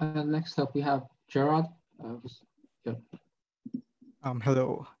 Okay, next up we have Gerard.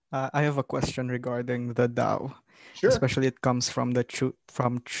 Hello, I have a question regarding the Tao. Sure. Especially it comes from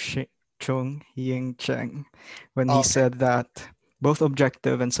Chung-Ying Chen, when he said that both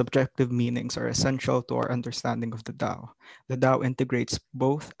objective and subjective meanings are essential to our understanding of the Tao. The Tao integrates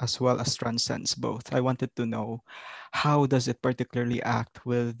both as well as transcends both. I wanted to know, how does it particularly act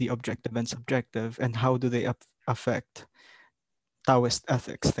with the objective and subjective, and how do they affect Taoist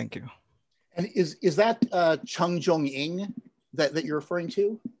ethics? Thank you. And is that Chung Jong-ying that you're referring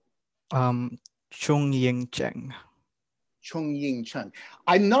to? Chung-Ying Chen. Chung-Ying Chen.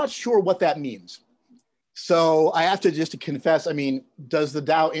 I'm not sure what that means. So I have to just confess, I mean, does the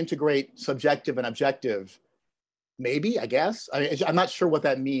Tao integrate subjective and objective? Maybe, I guess. I'm not sure what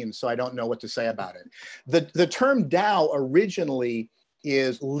that means, so I don't know what to say about it. The term Tao originally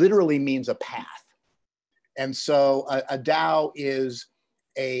literally means a path. And so a Tao is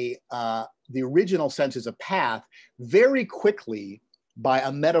the original sense is a path. Very quickly, by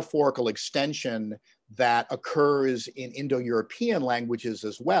a metaphorical extension that occurs in Indo-European languages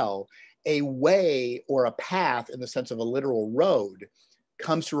as well, a way or a path in the sense of a literal road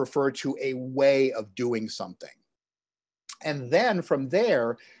comes to refer to a way of doing something. And then from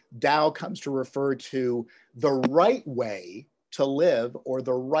there, Tao comes to refer to the right way to live or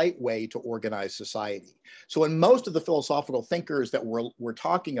the right way to organize society. So in most of the philosophical thinkers that we're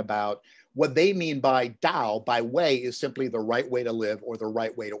talking about, what they mean by Tao, by way, is simply the right way to live or the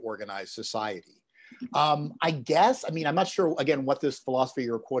right way to organize society. I guess, I mean, I'm not sure, again, what this philosophy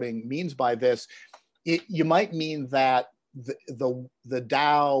you're quoting means by this. You might mean that the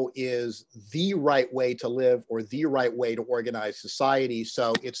Tao is the right way to live or the right way to organize society.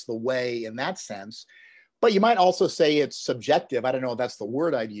 So it's the way in that sense. But you might also say it's subjective. I don't know if that's the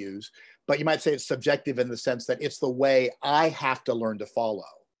word I'd use, but you might say it's subjective in the sense that it's the way I have to learn to follow.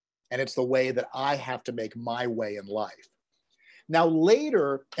 And it's the way that I have to make my way in life. Now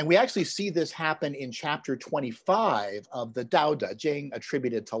later, and we actually see this happen in chapter 25 of the Tao Te Ching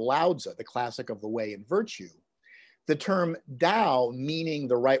attributed to Lao Tzu, the classic of the way and virtue. The term Tao, meaning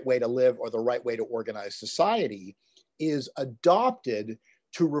the right way to live or the right way to organize society, is adopted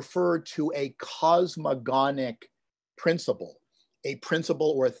to refer to a cosmogonic principle, a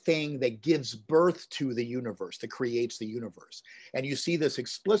principle or a thing that gives birth to the universe, that creates the universe. And you see this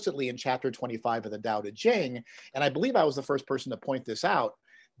explicitly in chapter 25 of the Tao Te Ching. And I believe I was the first person to point this out,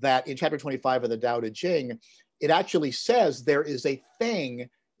 that in chapter 25 of the Tao Te Ching, it actually says there is a thing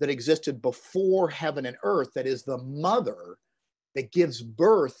that existed before heaven and earth that is the mother that gives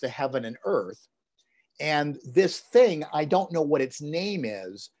birth to heaven and earth. And this thing, I don't know what its name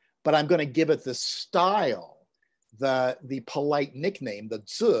is, but I'm going to give it the style, the polite nickname, the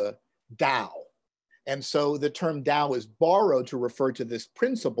Zi, Tao. And so the term Tao is borrowed to refer to this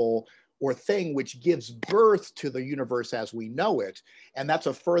principle or thing which gives birth to the universe as we know it. And that's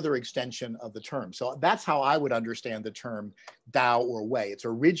a further extension of the term. So that's how I would understand the term Tao or way. It's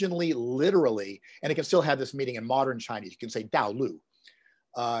originally literally, and it can still have this meaning in modern Chinese. You can say Tao Lu,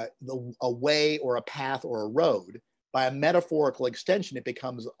 a way or a path or a road. By a metaphorical extension, it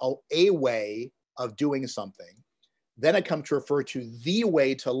becomes a way of doing something. Then it comes to refer to the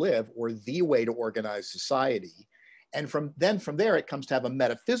way to live or the way to organize society. And from there, it comes to have a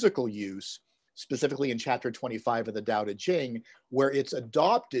metaphysical use, specifically in chapter 25 of the Tao Te Ching, where it's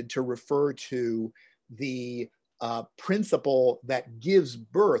adopted to refer to the principle that gives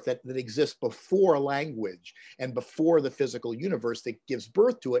birth, that exists before language and before the physical universe, that gives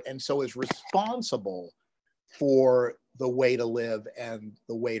birth to it, and so is responsible for the way to live and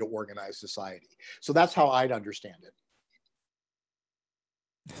the way to organize society. So that's how I'd understand it.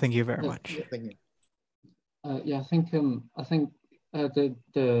 Thank you very much. Thank you. Yeah, I think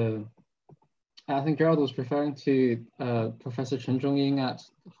Gerald was referring to Professor Chen Zhongying at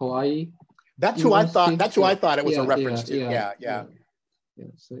Hawaii. That's who I thought. That's who I thought it was a reference to. Yeah.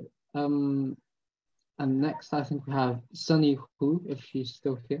 So, and next, I think we have Sunny Hu, if she's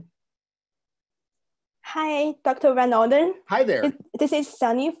still here. Hi, Dr. Van Norden. Hi there. This is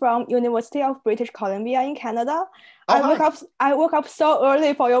Sunny from University of British Columbia in Canada. Oh, I woke up so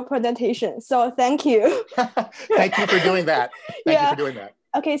early for your presentation, so thank you. Thank you for doing that. Thank you for doing that.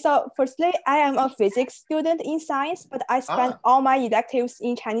 Okay, so firstly, I am a physics student in science, but I spent all my electives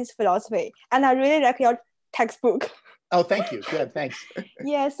in Chinese philosophy, and I really like your textbook. Oh, thank you. Good, thanks.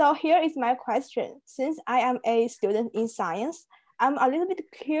 Yeah, so here is my question. Since I am a student in science, I'm a little bit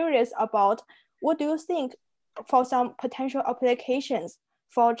curious about what do you think for some potential applications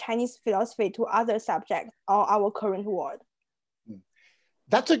for Chinese philosophy to other subjects or our current world?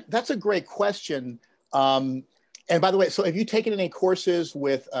 That's a great question. And by the way, so have you taken any courses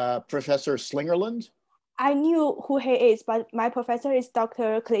with Professor Slingerland? I knew who he is, but my professor is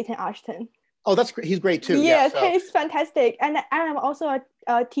Dr. Clayton Ashton. Oh, that's great. He's great too. Yes, yeah, so. he's fantastic. And I am also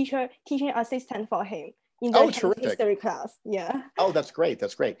a teaching assistant for him in the Chinese history class. Yeah. Oh, that's great.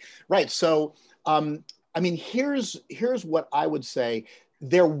 That's great. Right. So, I mean, here's what I would say.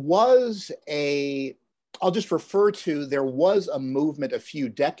 There was I'll just refer to, there was a movement a few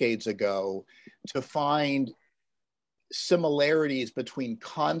decades ago to find similarities between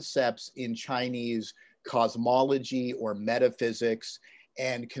concepts in Chinese cosmology or metaphysics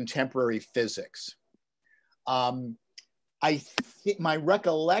and contemporary physics. I think my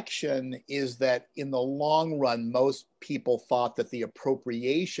recollection is that in the long run, most people thought that the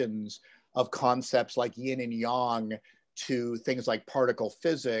appropriations of concepts like yin and yang to things like particle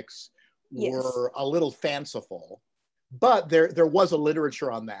physics were a little fanciful, but there was a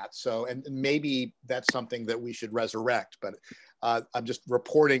literature on that. So, and maybe that's something that we should resurrect, but I'm just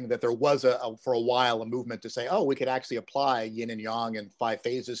reporting that there was for a while, a movement to say, oh, we could actually apply yin and yang and five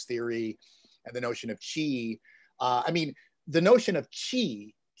phases theory and the notion of qi. I mean, the notion of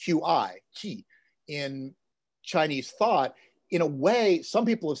qi, qi, in Chinese thought, in a way, some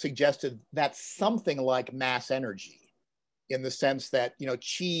people have suggested that's something like mass energy, in the sense that, you know,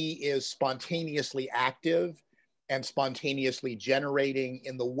 qi is spontaneously active and spontaneously generating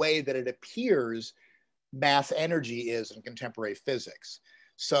in the way that it appears mass energy is in contemporary physics.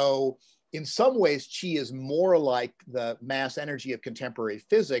 So in some ways, qi is more like the mass energy of contemporary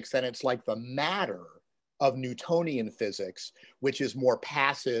physics than it's like the matter of Newtonian physics, which is more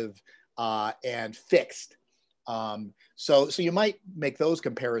passive and fixed. So you might make those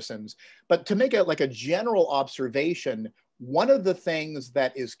comparisons, but to make it like a general observation, one of the things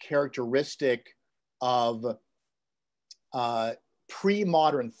that is characteristic of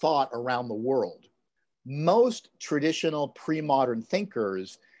pre-modern thought around the world, most traditional pre-modern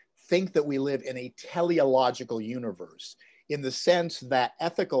thinkers think that we live in a teleological universe, in the sense that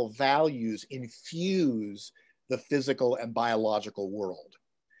ethical values infuse the physical and biological world.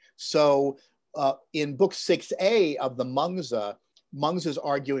 So in book 6a of the Mengzi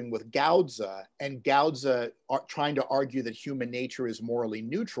arguing with Gaozi, and Gaozi trying to argue that human nature is morally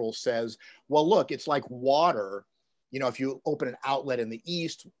neutral, says, well, look, it's like water. You know, if you open an outlet in the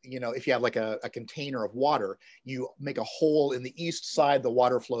east, you know, if you have like a container of water, you make a hole in the east side, the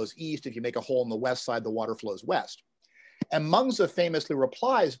water flows east. If you make a hole in the west side, the water flows west. And Mengzi famously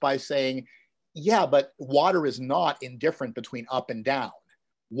replies by saying, yeah, but water is not indifferent between up and down.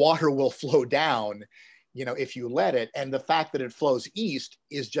 Water will flow down, you know, if you let it. And the fact that it flows east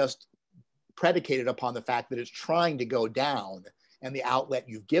is just predicated upon the fact that it's trying to go down, and the outlet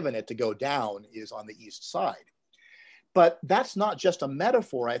you've given it to go down is on the east side. But that's not just a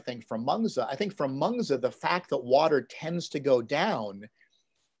metaphor, I think, from Mengzi. I think from Mengzi, the fact that water tends to go down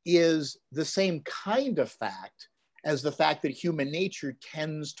is the same kind of fact as the fact that human nature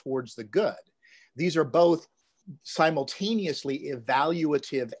tends towards the good. These are both simultaneously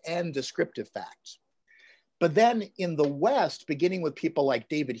evaluative and descriptive facts. But then in the West, beginning with people like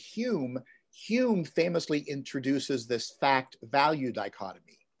David Hume, Hume famously introduces this fact-value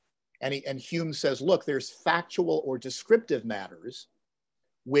dichotomy. And Hume says, look, there's factual or descriptive matters,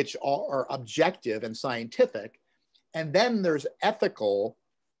 which are objective and scientific. And then there's ethical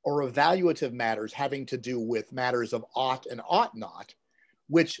or evaluative matters having to do with matters of ought and ought not,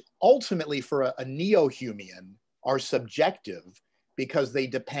 which ultimately for a neo-Humean are subjective because they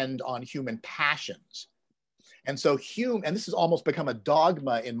depend on human passions. And so Hume, and this has almost become a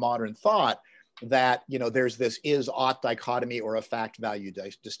dogma in modern thought, that, you know, there's this is-ought dichotomy or a fact-value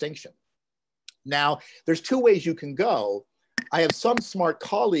distinction. Now, there's two ways you can go. I have some smart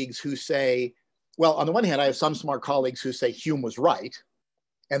colleagues who say, well, on the one hand, I have some smart colleagues who say Hume was right,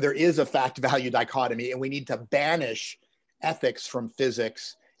 and there is a fact-value dichotomy, and we need to banish ethics from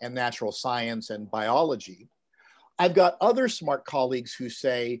physics and natural science and biology. I've got other smart colleagues who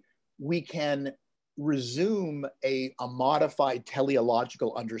say we can resume a modified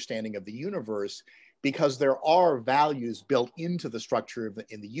teleological understanding of the universe because there are values built into the structure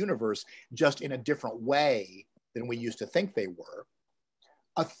in the universe, just in a different way than we used to think they were.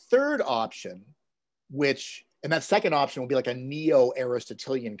 A third option, and that second option will be like a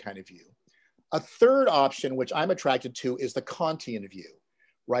neo-Aristotelian kind of view. A third option, which I'm attracted to, is the Kantian view,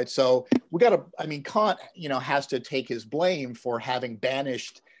 right? So Kant, you know, has to take his blame for having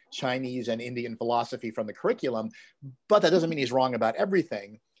banished Chinese and Indian philosophy from the curriculum, but that doesn't mean he's wrong about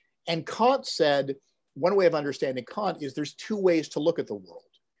everything. And Kant said, one way of understanding Kant is there's two ways to look at the world.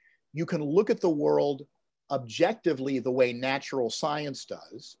 You can look at the world objectively the way natural science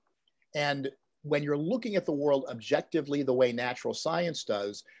does. And when you're looking at the world objectively the way natural science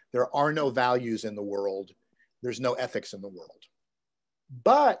does, there are no values in the world. There's no ethics in the world.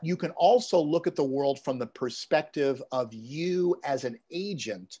 But you can also look at the world from the perspective of you as an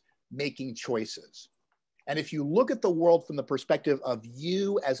agent making choices. And if you look at the world from the perspective of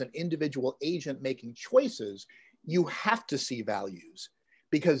you as an individual agent making choices, you have to see values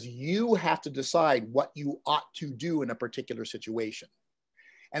because you have to decide what you ought to do in a particular situation.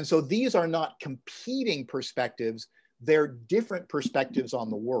 And so these are not competing perspectives, they're different perspectives on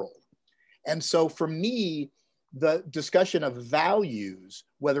the world. And so for me, the discussion of values,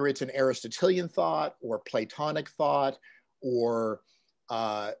 whether it's an Aristotelian thought or Platonic thought or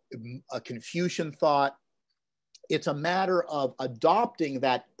a Confucian thought, it's a matter of adopting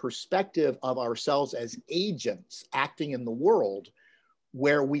that perspective of ourselves as agents acting in the world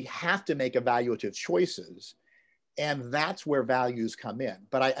where we have to make evaluative choices. And that's where values come in.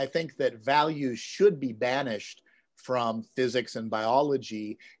 But I think that values should be banished from physics and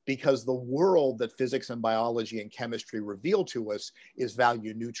biology because the world that physics and biology and chemistry reveal to us is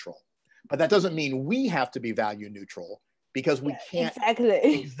value neutral. But that doesn't mean we have to be value neutral because we can't.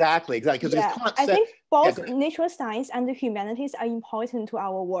 Exactly. Because yeah. I think both natural science and the humanities are important to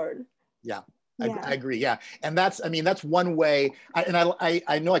our world. Yeah. I agree. Yeah. And that's one way. I know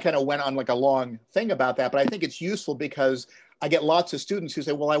I kind of went on like a long thing about that, but I think it's useful because I get lots of students who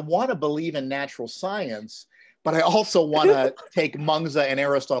say, well, I want to believe in natural science, but I also want to take Zhuangzi and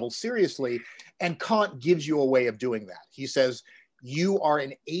Aristotle seriously. And Kant gives you a way of doing that. He says, you are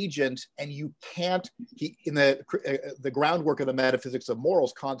an agent and you can't, in the groundwork of the metaphysics of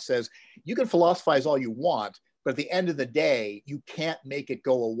morals, Kant says, you can philosophize all you want, but at the end of the day, you can't make it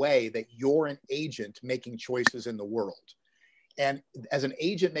go away that you're an agent making choices in the world. And as an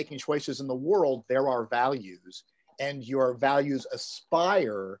agent making choices in the world, there are values, and your values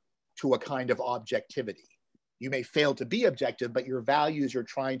aspire to a kind of objectivity. You may fail to be objective, but your values you're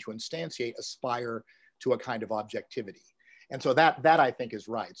trying to instantiate aspire to a kind of objectivity. And so that I think is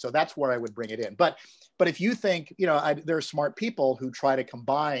right. So that's where I would bring it in. But if you think, there are smart people who try to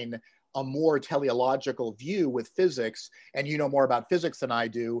combine a more teleological view with physics, and you know more about physics than I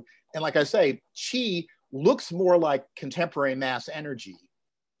do. And like I say, chi looks more like contemporary mass energy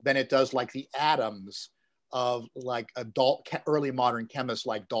than it does like the atoms of like early modern chemists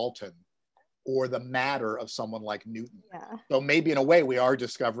like Dalton, or the matter of someone like Newton. Yeah. So maybe in a way we are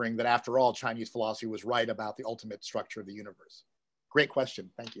discovering that after all, Chinese philosophy was right about the ultimate structure of the universe. Great question,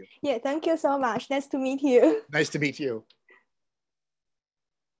 thank you. Yeah, thank you so much. Nice to meet you. Nice to meet you.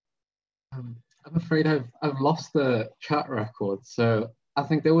 I'm afraid I've lost the chat record. So I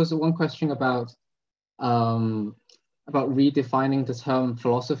think there was one question about redefining the term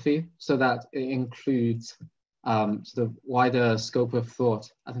philosophy so that it includes sort of wider scope of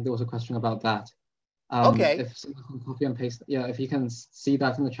thought. I think there was a question about that. Okay. If someone can copy and paste, yeah, if you can see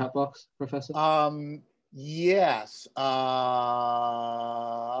that in the chat box, Professor. Yes.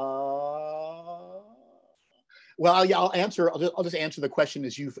 Well, yeah, I'll just answer the question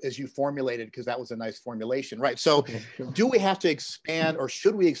as you formulated, because that was a nice formulation, right? So, okay, sure. Do we have to expand, or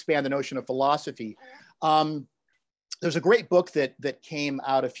should we expand the notion of philosophy? There's a great book that came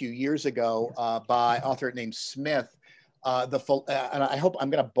out a few years ago by an author named Smith. And I hope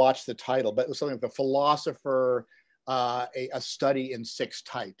I'm going to botch the title, but it was something like The Philosopher, a Study in 6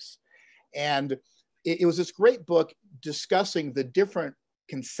 Types. And it was this great book discussing the different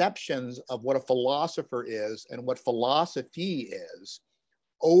conceptions of what a philosopher is and what philosophy is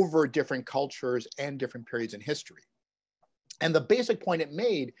over different cultures and different periods in history. And the basic point it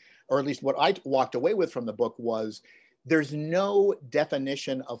made, or at least what I walked away with from the book, was there's no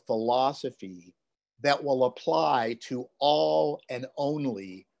definition of philosophy that will apply to all and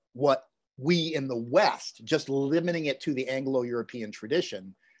only what we in the West, just limiting it to the Anglo-European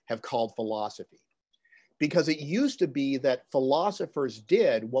tradition, have called philosophy. Because it used to be that philosophers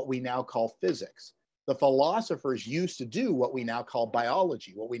did what we now call physics. The philosophers used to do what we now call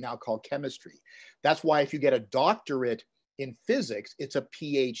biology, what we now call chemistry. That's why if you get a doctorate in physics, it's a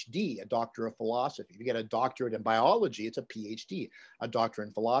PhD, a doctor of philosophy. If you get a doctorate in biology, it's a PhD, a doctor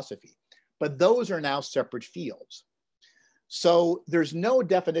in philosophy. But those are now separate fields. So there's no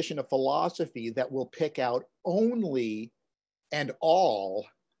definition of philosophy that will pick out only and all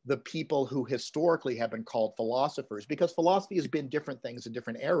the people who historically have been called philosophers, because philosophy has been different things in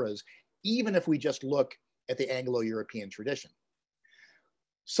different eras, even if we just look at the Anglo-European tradition.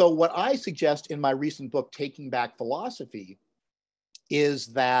 So what I suggest in my recent book, Taking Back Philosophy,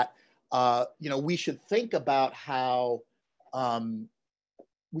 is that we should think about how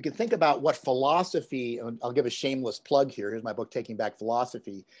we can think about what philosophy, and I'll give a shameless plug here. Here's my book, Taking Back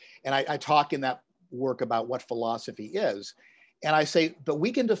Philosophy. And I talk in that work about what philosophy is. And I say, but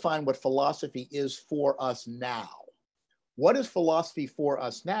we can define what philosophy is for us now. What is philosophy for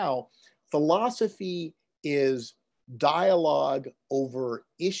us now? Philosophy is dialogue over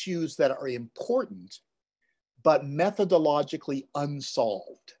issues that are important, but methodologically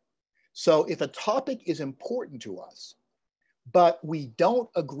unsolved. So if a topic is important to us, but we don't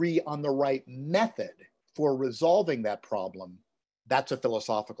agree on the right method for resolving that problem, that's a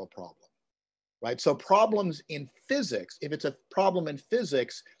philosophical problem, right? So problems in physics, if it's a problem in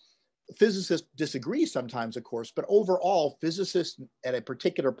physics, physicists disagree sometimes, of course, but overall, physicists at a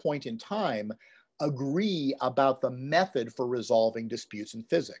particular point in time agree about the method for resolving disputes in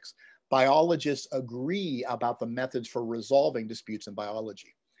physics. Biologists agree about the methods for resolving disputes in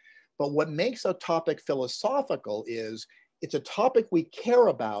biology. But what makes a topic philosophical is it's a topic we care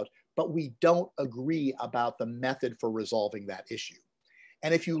about, but we don't agree about the method for resolving that issue.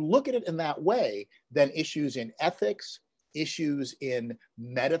 And if you look at it in that way, then issues in ethics, issues in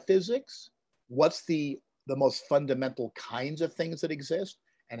metaphysics, what's the most fundamental kinds of things that exist,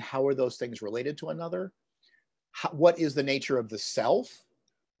 and how are those things related to another? What is the nature of the self?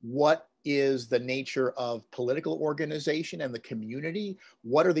 What is the nature of political organization and the community?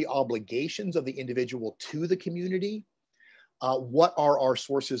 What are the obligations of the individual to the community? What are our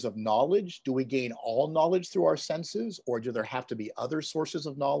sources of knowledge? Do we gain all knowledge through our senses, or do there have to be other sources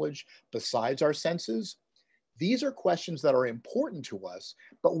of knowledge besides our senses? These are questions that are important to us,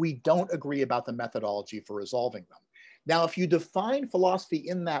 but we don't agree about the methodology for resolving them. Now, if you define philosophy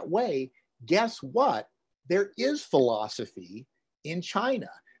in that way, guess what? There is philosophy in China.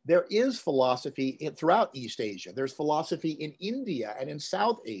 There is philosophy throughout East Asia. There's philosophy in India and in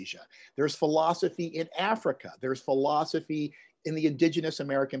South Asia. There's philosophy in Africa. There's philosophy in the indigenous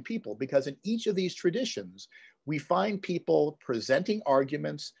American people, because in each of these traditions, we find people presenting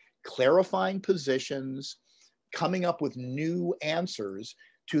arguments, clarifying positions, coming up with new answers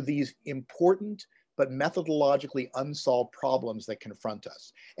to these important but methodologically unsolved problems that confront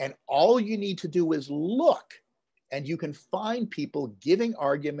us. And all you need to do is look, and you can find people giving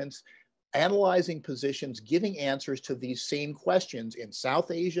arguments, analyzing positions, giving answers to these same questions in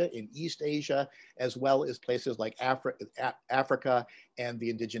South Asia, in East Asia, as well as places like Africa and the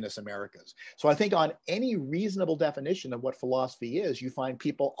indigenous Americas. So I think on any reasonable definition of what philosophy is, you find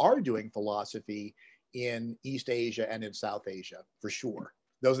people are doing philosophy in East Asia and in South Asia, for sure.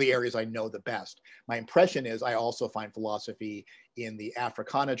 Those are the areas I know the best. My impression is I also find philosophy in the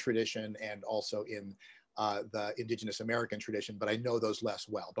Africana tradition and also in the indigenous American tradition, but I know those less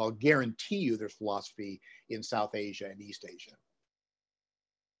well. But I'll guarantee you there's philosophy in South Asia and East Asia.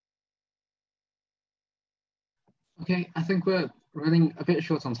 Okay, I think we're running a bit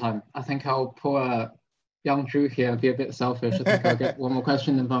short on time. I think I'll pull young Drew here and be a bit selfish. I think I'll get one more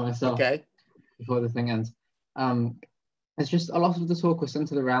question in by myself. Okay. Before the thing ends. It's just a lot of the talk was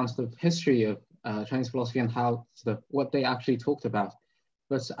centered around sort of history of Chinese philosophy and how sort of what they actually talked about.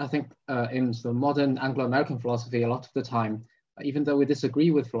 But I think in sort of modern Anglo-American philosophy, a lot of the time, even though we disagree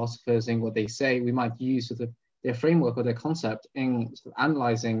with philosophers in what they say, we might use sort of their framework or their concept in sort of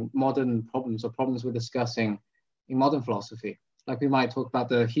analyzing modern problems or problems we're discussing in modern philosophy. Like we might talk about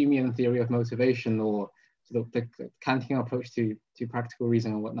the Humean theory of motivation or sort of the Kantian approach to practical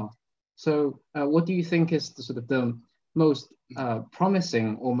reasoning and whatnot. So what do you think is the sort of the most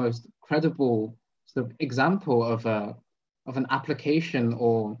promising or most credible sort of example of an application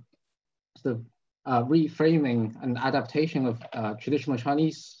or sort of reframing and adaptation of traditional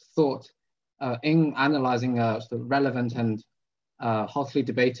Chinese thought in analyzing a sort of relevant and hotly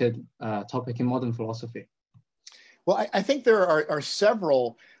debated topic in modern philosophy? Well, I think there are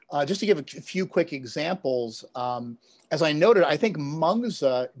several, just to give a few quick examples. As I noted, I think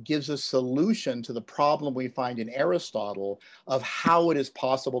Mengzi gives a solution to the problem we find in Aristotle of how it is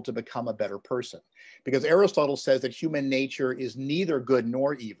possible to become a better person. Because Aristotle says that human nature is neither good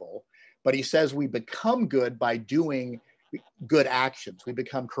nor evil, but he says we become good by doing good actions. We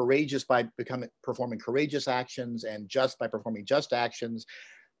become courageous by performing courageous actions and just by performing just actions.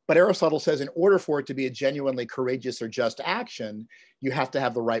 But Aristotle says in order for it to be a genuinely courageous or just action, you have to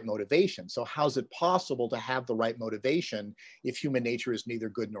have the right motivation. So how's it possible to have the right motivation if human nature is neither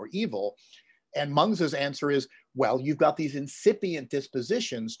good nor evil? And Mengzi's answer is, well, you've got these incipient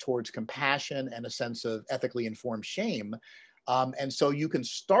dispositions towards compassion and a sense of ethically informed shame. And so you can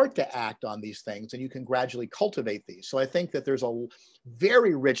start to act on these things and you can gradually cultivate these. So I think that there's a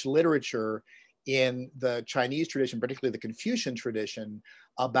very rich literature in the Chinese tradition, particularly the Confucian tradition,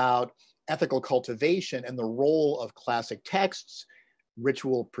 about ethical cultivation and the role of classic texts,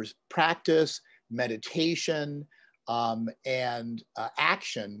 ritual practice, meditation, and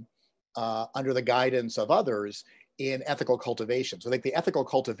action under the guidance of others in ethical cultivation. So I think the ethical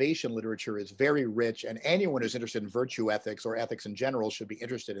cultivation literature is very rich, and anyone who's interested in virtue ethics or ethics in general should be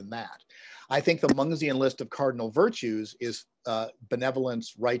interested in that. I think the Mengzian list of cardinal virtues is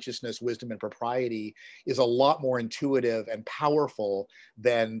benevolence, righteousness, wisdom, and propriety is a lot more intuitive and powerful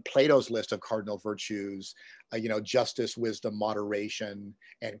than Plato's list of cardinal virtues, justice, wisdom, moderation,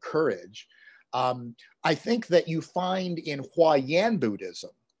 and courage. I think that you find in Huayan Buddhism,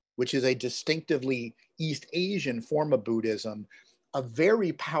 which is a distinctively East Asian form of Buddhism, a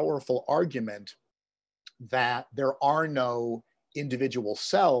very powerful argument that there are no individual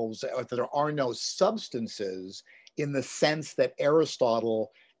selves, or that there are no substances in the sense that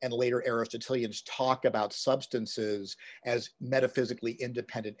Aristotle and later Aristotelians talk about substances as metaphysically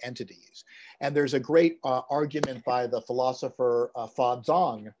independent entities. And there's a great argument by the philosopher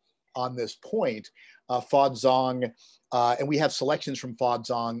Fazong on this point. Fazong, and we have selections from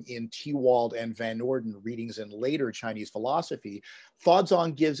Fazong in Tewald and Van Norden, readings in later Chinese philosophy.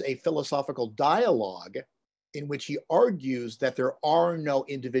 Fazong gives a philosophical dialogue in which he argues that there are no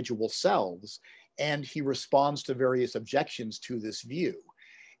individual selves, and he responds to various objections to this view.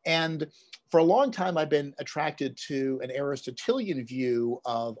 And for a long time, I've been attracted to an Aristotelian view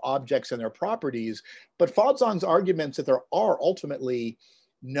of objects and their properties, but Fazong's arguments that there are ultimately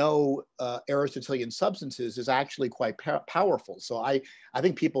no Aristotelian substances is actually quite powerful. So I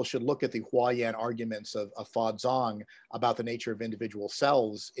think people should look at the Huayan arguments of Fazong about the nature of individual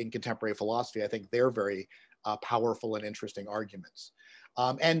selves in contemporary philosophy. I think they're very powerful and interesting arguments.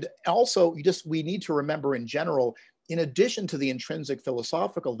 And also, we need to remember in general, in addition to the intrinsic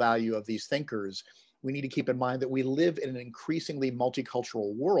philosophical value of these thinkers, we need to keep in mind that we live in an increasingly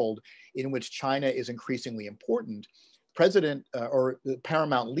multicultural world in which China is increasingly important. President or the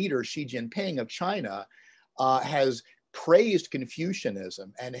paramount leader Xi Jinping of China has praised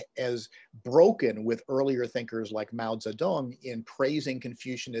Confucianism and has broken with earlier thinkers like Mao Zedong in praising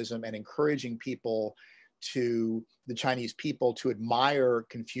Confucianism and encouraging the Chinese people to admire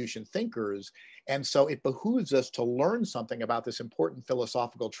Confucian thinkers. And so it behooves us to learn something about this important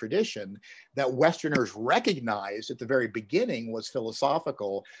philosophical tradition that Westerners recognized at the very beginning was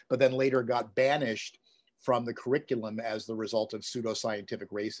philosophical, but then later got banished from the curriculum as the result of pseudoscientific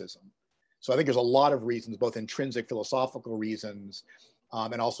racism. So I think there's a lot of reasons, both intrinsic philosophical reasons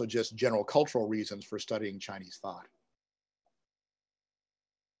and also just general cultural reasons for studying Chinese thought.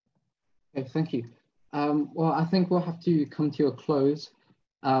 Okay, thank you. Well, I think we'll have to come to a close.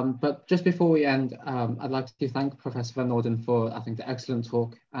 But just before we end, I'd like to thank Professor Van Norden for, I think, the excellent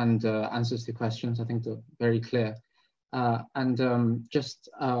talk and answers to questions. I think they're very clear. Just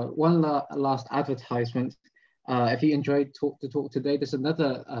one last advertisement. If you enjoyed the talk today, there's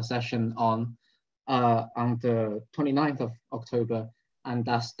another session on the 29th of October, and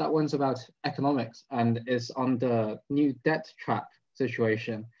that one's about economics and is on the new debt trap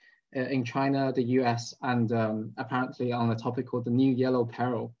situation in China, the US, and apparently on a topic called the new yellow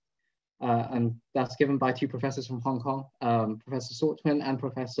peril. And that's given by two professors from Hong Kong, Professor Sortman and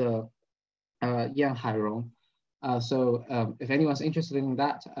Professor Yang Hairong. So if anyone's interested in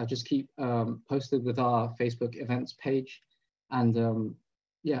that, just keep posted with our Facebook events page. And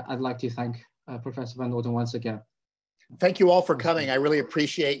yeah, I'd like to thank Professor Van Norden once again. Thank you all for coming. I really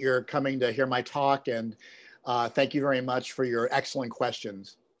appreciate your coming to hear my talk, and thank you very much for your excellent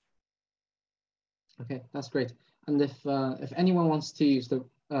questions. Okay, that's great. And if anyone wants to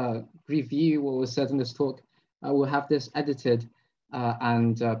review what was said in this talk, we'll have this edited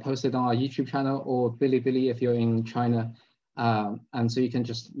and posted on our YouTube channel or Bilibili if you're in China. And so you can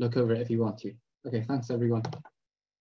just look over it if you want to. Okay, thanks everyone.